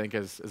Facebook group I think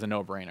is a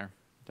no-brainer.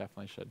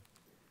 Definitely should.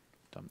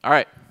 All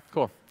right,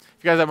 cool.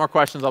 If you guys have more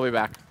questions, I'll be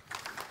back.